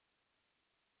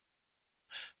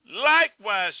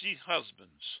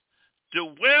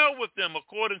 dwell with them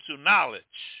according to knowledge,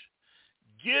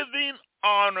 giving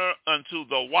honor unto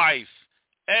the wife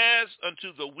as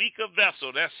unto the weaker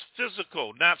vessel. That's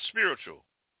physical, not spiritual.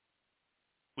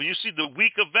 When you see the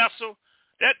weaker vessel,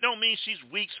 that don't mean she's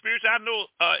weak spiritually. I know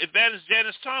Evangelist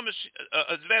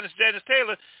Janice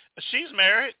Taylor, she's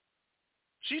married.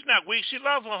 She's not weak. She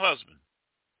loves her husband.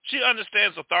 She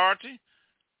understands authority.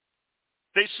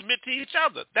 They submit to each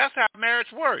other. That's how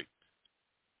marriage works.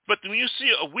 But when you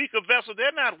see a weaker vessel,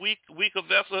 they're not weaker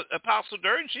vessel. Apostle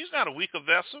Durden, she's not a weaker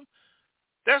vessel.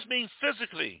 That's being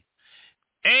physically.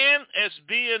 And as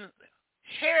being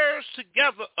heirs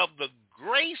together of the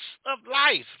grace of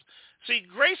life. See,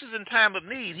 grace is in time of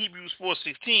need. Hebrews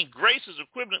 4:16. Grace is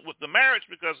equivalent with the marriage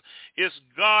because it's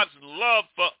God's love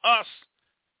for us,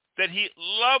 that he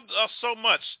loved us so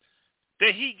much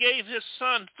that he gave his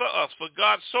son for us. For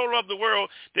God so loved the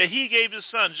world that he gave his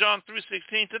son, John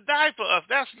 3:16, to die for us.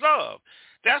 That's love.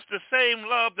 That's the same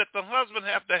love that the husband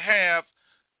have to have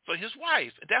for his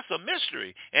wife. That's a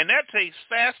mystery. And that takes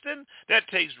fasting. That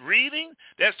takes reading.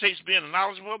 That takes being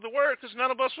knowledgeable of the word, because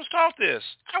none of us was taught this.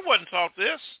 I wasn't taught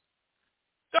this.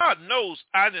 God knows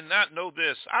I did not know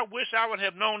this. I wish I would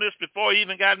have known this before I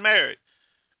even got married.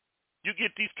 You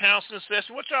get these counseling sessions.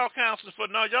 What y'all counseling for?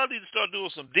 No, y'all need to start doing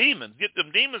some demons. Get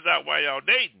them demons out while y'all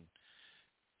dating.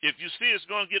 If you see it's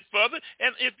going to get further,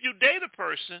 and if you date a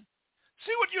person,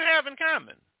 see what you have in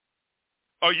common.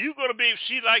 Are you going to be, if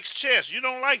she likes chess, you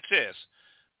don't like chess.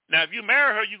 Now, if you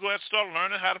marry her, you're going to have to start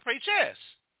learning how to play chess.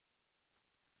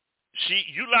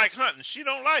 You like hunting. She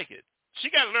don't like it. She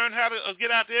got to learn how to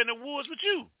get out there in the woods with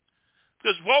you.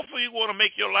 Because both of you want to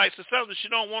make your life successful. If she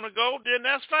don't want to go, then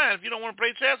that's fine. If you don't want to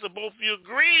play chess, if both of you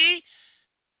agree,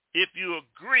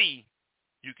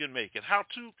 you can make it. How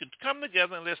two can come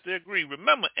together unless they agree.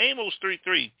 Remember, Amos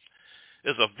 3:3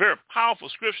 is a very powerful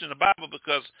scripture in the Bible,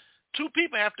 because two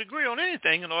people have to agree on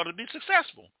anything in order to be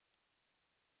successful.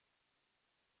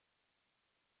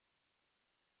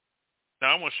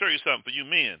 Now, I want to show you something for you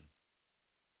men.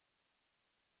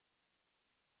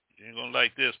 You ain't going to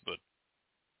like this, but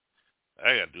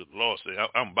I got to do what the Lord say.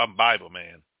 I'm Bible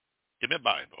man. Give me a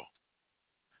Bible.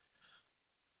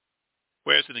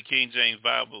 Where's in the King James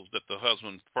Bible that the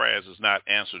husband's prayers is not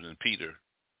answered in Peter?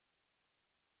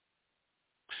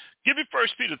 Give me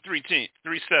 1 Peter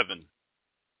 3:7.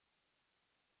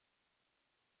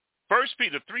 1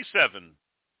 Peter 3:7.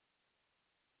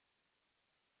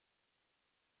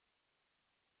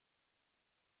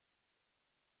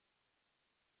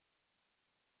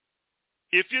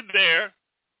 If you're there,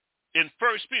 in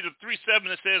 1 Peter 3:7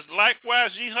 it says,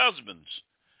 likewise ye husbands,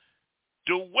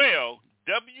 dwell,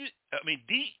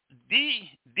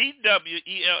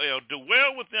 D-W-E-L-L,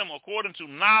 dwell with them according to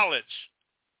knowledge.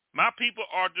 My people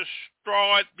are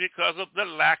destroyed because of the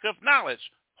lack of knowledge.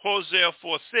 Hosea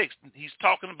 4:6, he's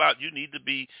talking about you need to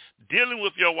be dealing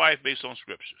with your wife based on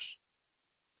scriptures.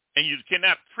 And you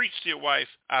cannot preach to your wife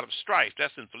out of strife.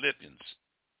 That's in Philippians.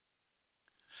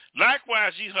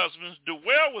 Likewise, ye husbands,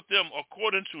 dwell with them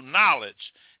according to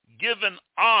knowledge, giving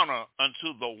honor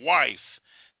unto the wife,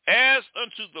 as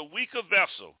unto the weaker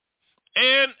vessel,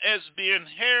 and as being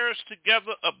heirs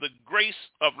together of the grace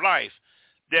of life,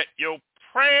 that your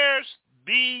prayers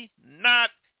be not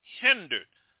hindered.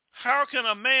 How can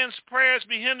a man's prayers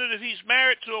be hindered if he's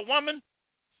married to a woman?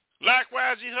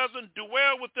 Likewise, ye husband,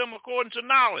 dwell with them according to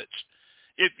knowledge.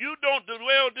 If you don't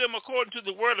dwell with them according to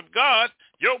the word of God,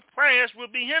 your prayers will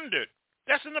be hindered.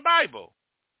 That's in the Bible.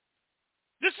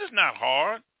 This is not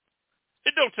hard.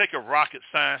 It don't take a rocket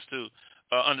science to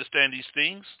understand these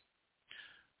things.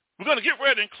 We're going to get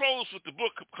ready and close with the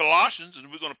book of Colossians,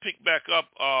 and we're going to pick back up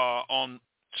on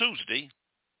Tuesday.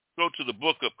 Go to the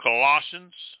book of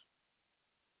Colossians.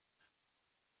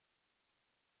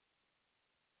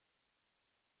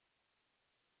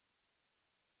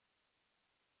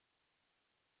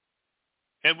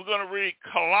 And we're going to read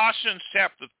Colossians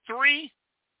chapter 3,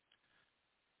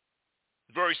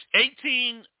 verse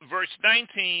 18, verse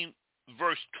 19,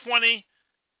 verse 20,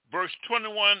 verse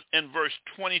 21, and verse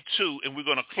 22. And we're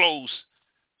going to close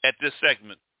at this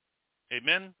segment.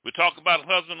 Amen. We talk about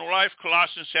husband and wife,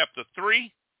 Colossians chapter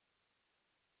 3.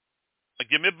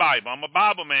 Give me a Bible. I'm a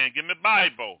Bible man. Give me a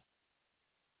Bible.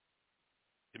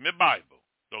 Give me a Bible.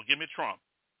 Don't give me Trump.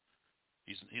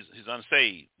 He's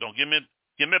unsaved. Don't give me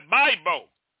a Bible.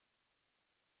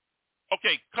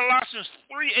 Okay, Colossians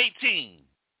 3:18.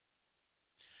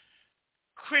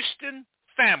 Christian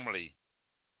family.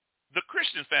 The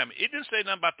Christian family. It didn't say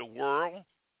nothing about the world.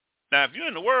 Now, if you're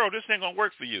in the world, this ain't going to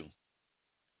work for you.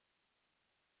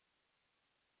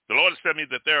 The Lord has said me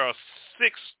that there are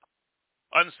 6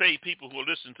 unsaved people who will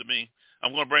listen to me.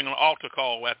 I'm going to bring an altar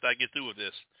call after I get through with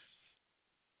this.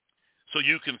 So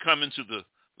you can come into the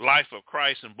life of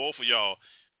Christ, and both of y'all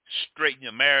straighten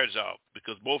your marriage out,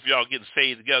 because both of y'all getting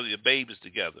saved together, your babies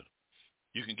together.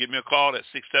 You can give me a call at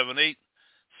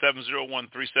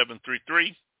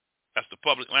 678-701-3733. That's the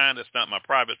public line. That's not my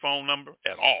private phone number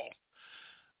at all.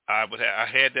 I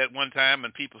had that one time,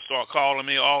 and people start calling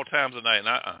me all times of night.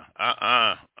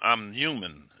 And I'm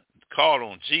human. Call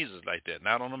on Jesus like that,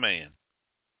 not on a man.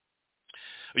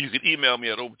 Or you can email me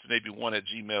at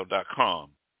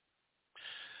overton81@gmail.com.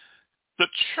 The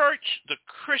church, the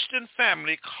Christian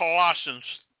family, Colossians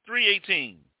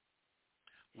 3:18.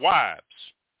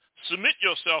 Wives, submit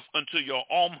yourself unto your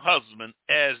own husband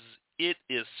as it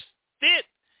is fit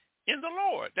in the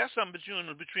Lord. That's something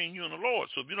between you and the Lord.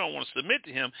 So if you don't want to submit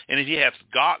to him, and if he has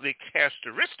godly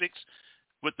characteristics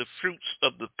with the fruits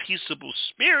of the peaceable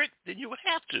spirit, then you would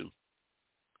have to.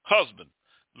 Husband,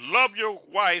 love your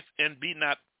wife and be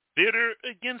not bitter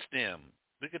against them.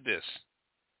 Look at this.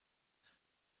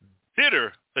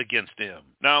 Bitter against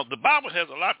them. Now, the Bible has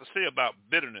a lot to say about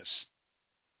bitterness.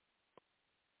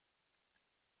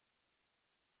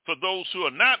 For those who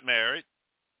are not married,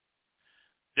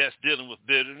 that's dealing with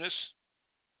bitterness,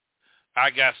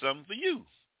 I got something for you.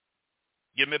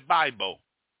 Give me Bible.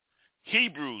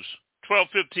 Hebrews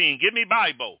 12:15. Give me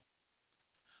Bible.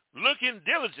 Looking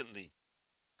diligently,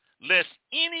 lest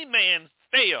any man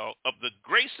fail of the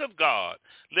grace of God,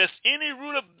 lest any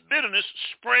root of bitterness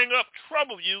spring up,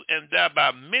 trouble you, and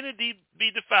thereby many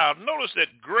be defiled. Notice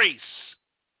that grace,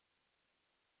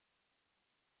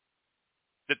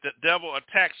 that the devil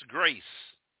attacks grace,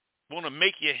 want to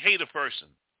make you hate a person,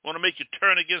 want to make you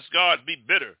turn against God, be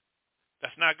bitter.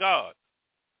 That's not God.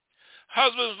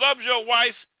 Husbands, love your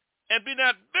wife and be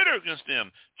not bitter against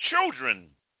them.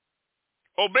 Children,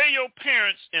 obey your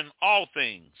parents in all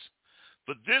things.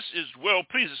 But this is well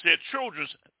pleased. It said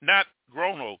children's not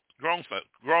grown up.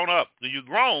 When you're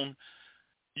grown,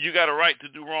 you got a right to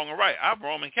do wrong or right. I'm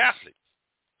Roman Catholic.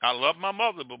 I love my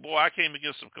mother, but boy, I came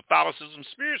against some Catholicism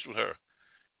spirits with her.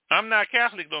 I'm not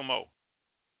Catholic no more.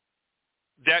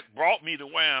 That brought me to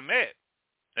where I'm at.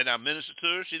 And I ministered to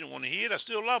her. She didn't want to hear it. I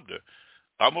still loved her.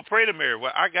 I'm going to pray to Mary.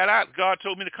 Well, I got out. God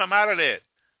told me to come out of that.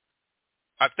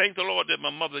 I thank the Lord that my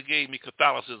mother gave me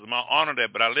Catholicism. I honor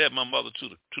that, but I led my mother to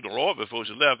the Lord before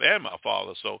she left, and my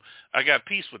father, so I got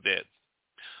peace with that.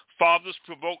 Fathers,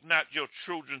 provoke not your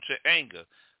children to anger,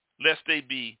 lest they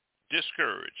be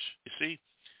discouraged. You see?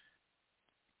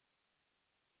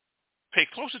 Pay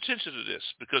close attention to this,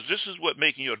 because this is what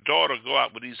making your daughter go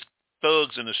out with these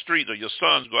thugs in the street, or your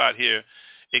sons go out here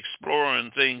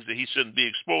exploring things that he shouldn't be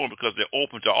exploring, because they're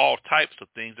open to all types of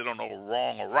things. They don't know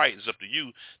wrong or right. It's up to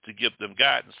you to give them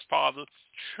guidance. Father,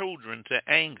 children to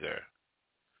anger,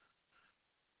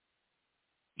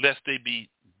 lest they be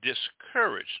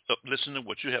discouraged. Listen to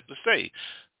what you have to say.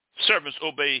 Servants,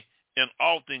 obey in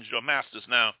all things your masters.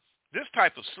 Now, this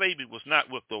type of slavery was not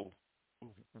with the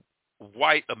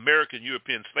white American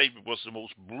European slavery. Was the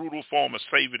most brutal form of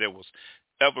slavery that was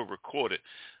ever recorded.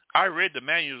 I read the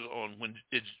manuals on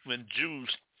when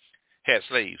Jews had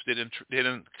slaves. They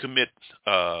didn't commit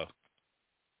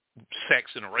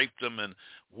sex and raped them and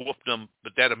whooped them.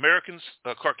 But that American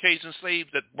Caucasian slave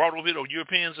that brought over here, or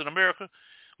Europeans in America,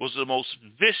 was the most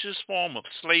vicious form of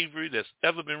slavery that's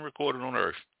ever been recorded on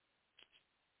earth.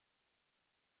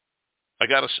 I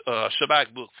got a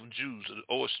Shabbat book from Jews,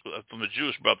 or from a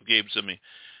Jewish brother gave it to me.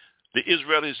 The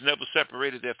Israelis never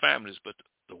separated their families, but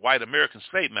the white American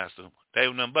slave master, they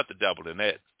were nothing but the devil in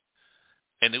that.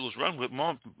 And it was run with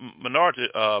minority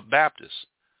Baptists.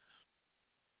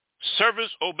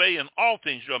 Servants, obey in all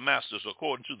things your masters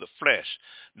according to the flesh,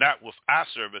 not with eye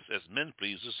service as men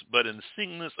pleasers, but in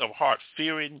singleness of heart,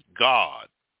 fearing God.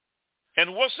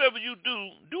 And whatsoever you do,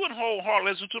 do in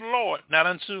wholeheartedly as unto the Lord, not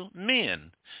unto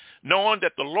men, knowing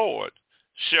that the Lord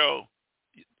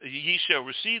ye shall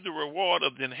receive the reward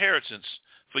of the inheritance,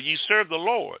 for ye serve the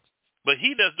Lord. But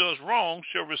he that does wrong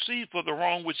shall receive for the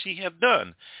wrong which he hath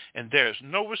done. And there is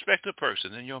no respect of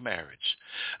person in your marriage.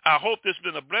 I hope this has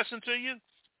been a blessing to you.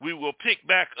 We will pick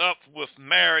back up with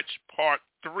marriage part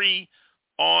 3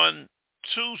 on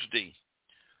Tuesday.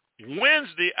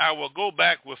 Wednesday, I will go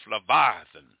back with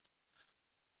Leviathan.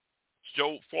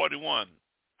 Job 41.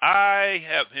 I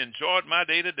have enjoyed my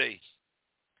day today,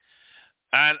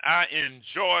 and I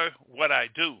enjoy what I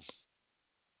do.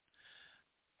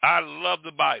 I love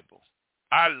the Bible.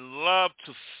 I love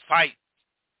to fight.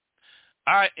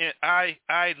 I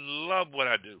love what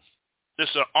I do.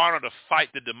 It's an honor to fight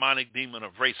the demonic demon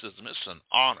of racism. It's an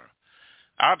honor.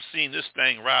 I've seen this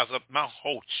thing rise up my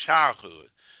whole childhood.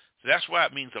 So that's why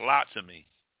it means a lot to me.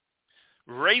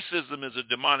 Racism is a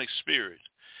demonic spirit.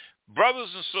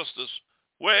 Brothers and sisters,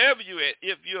 wherever you're at,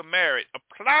 if you're married,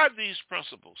 apply these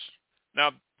principles.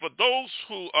 Now, for those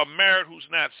who are married who's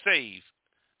not saved,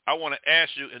 I want to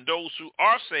ask you, and those who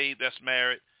are saved that's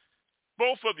married,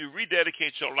 both of you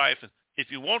rededicate your life. And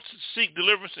if you want to seek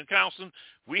deliverance and counseling,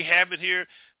 we have it here.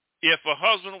 If a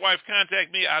husband or wife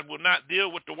contact me, I will not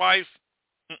deal with the wife.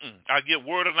 I give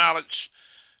word of knowledge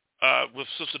with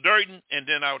Sister Durden, and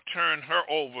then I'll turn her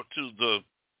over to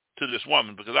this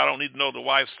woman, because I don't need to know the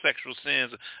wife's sexual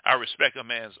sins. I respect a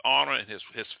man's honor and his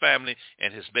family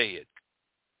and his bed.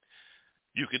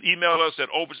 You can email us at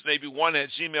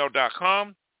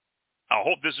overtonnavy1@gmail.com. I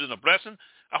hope this is a blessing.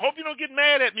 I hope you don't get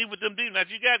mad at me with them demons. Now, if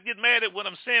you guys get mad at what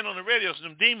I'm saying on the radio, so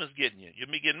them demons getting you.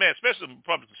 You'll be getting mad, especially them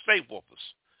public slave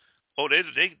whoopers. Oh,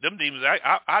 them demons,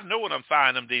 I know when I'm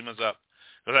firing them demons up,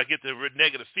 because I get the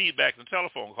negative feedback and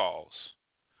telephone calls.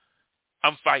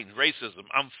 I'm fighting racism.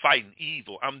 I'm fighting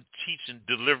evil. I'm teaching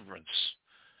deliverance.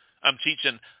 I'm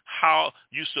teaching how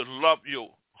you should love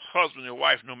your husband, your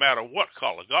wife, no matter what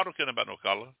color. God don't care about no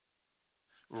color.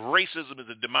 Racism is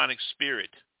a demonic spirit.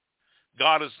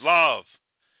 God is love.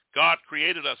 God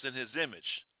created us in his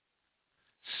image.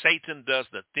 Satan does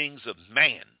the things of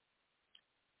man.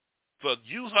 For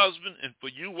you husband and for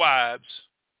you wives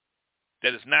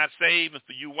that is not saved, and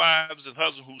for you wives and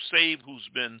husbands who's saved, who's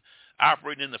been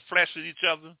operating in the flesh with each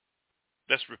other,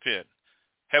 let's repent.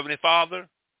 Heavenly Father,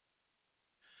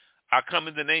 I come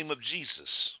in the name of Jesus.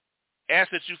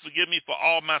 Ask that you forgive me for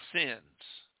all my sins,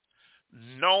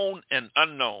 known and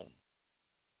unknown.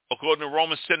 According to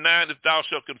Romans 10:9, if thou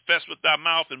shalt confess with thy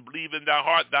mouth and believe in thy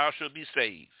heart, thou shalt be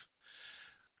saved.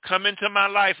 Come into my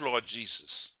life, Lord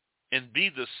Jesus, and be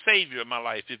the Savior of my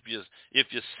life. If you're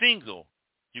single,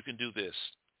 you can do this.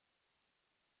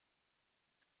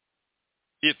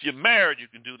 If you're married, you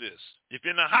can do this. If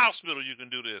you're in the hospital, you can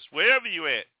do this. Wherever you're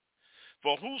at.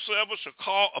 For whosoever shall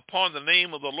call upon the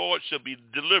name of the Lord shall be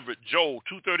delivered. Joel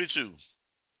 2:32.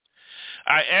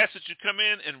 I ask that you come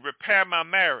in and repair my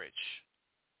marriage.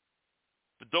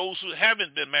 For those who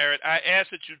haven't been married, I ask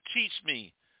that you teach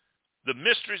me the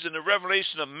mysteries and the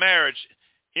revelation of marriage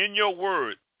in your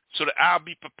word, so that I'll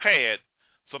be prepared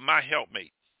for my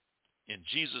helpmate. In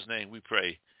Jesus' name we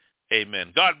pray.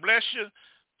 Amen. God bless you.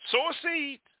 Sow a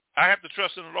seed. I have to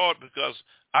trust in the Lord, because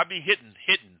I be hitting.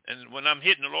 And when I'm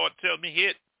hitting, the Lord tells me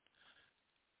hit.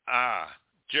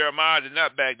 Jeremiah did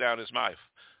not back down his mouth.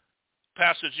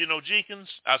 Pastor Geno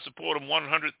Jenkins, I support him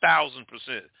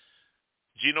 100,000%.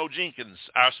 Geno Jenkins,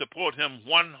 I support him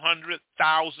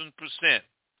 100,000%.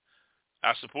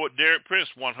 I support Derek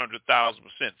Prince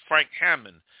 100,000%. Frank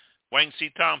Hammond, Wayne C.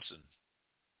 Thompson.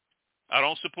 I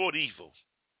don't support evil.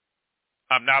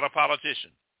 I'm not a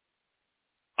politician.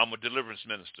 I'm a deliverance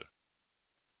minister.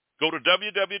 Go to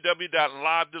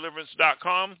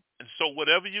www.livedeliverance.com and sow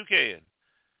whatever you can.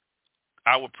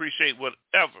 I will appreciate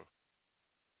whatever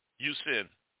you send.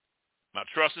 My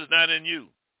trust is not in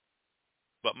you,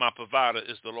 but my provider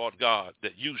is the Lord God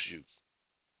that used you.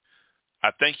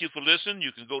 I thank you for listening.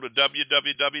 You can go to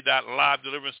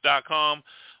www.livedeliverance.com.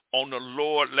 On the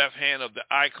lower left hand of the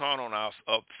icon on our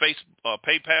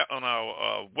PayPal, on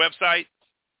our website,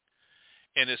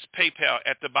 and it's PayPal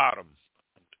at the bottom.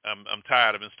 I'm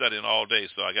tired. I've been studying all day,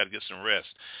 so I got to get some rest.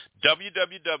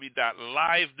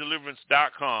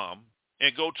 www.livedeliverance.com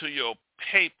and go to your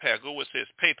PayPal. Go where it says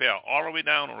PayPal all the way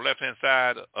down on the left-hand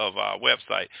side of our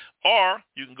website. Or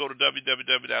you can go to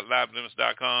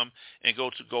www.livedeliverance.com and go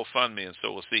to GoFundMe and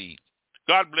sow a seed.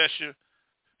 God bless you.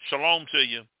 Shalom to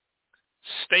you.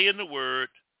 Stay in the Word.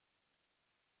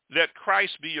 Let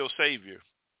Christ be your Savior.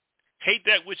 Hate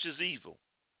that which is evil.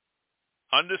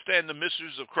 Understand the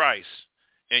mysteries of Christ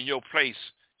and your place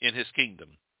in his kingdom.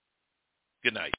 Good night.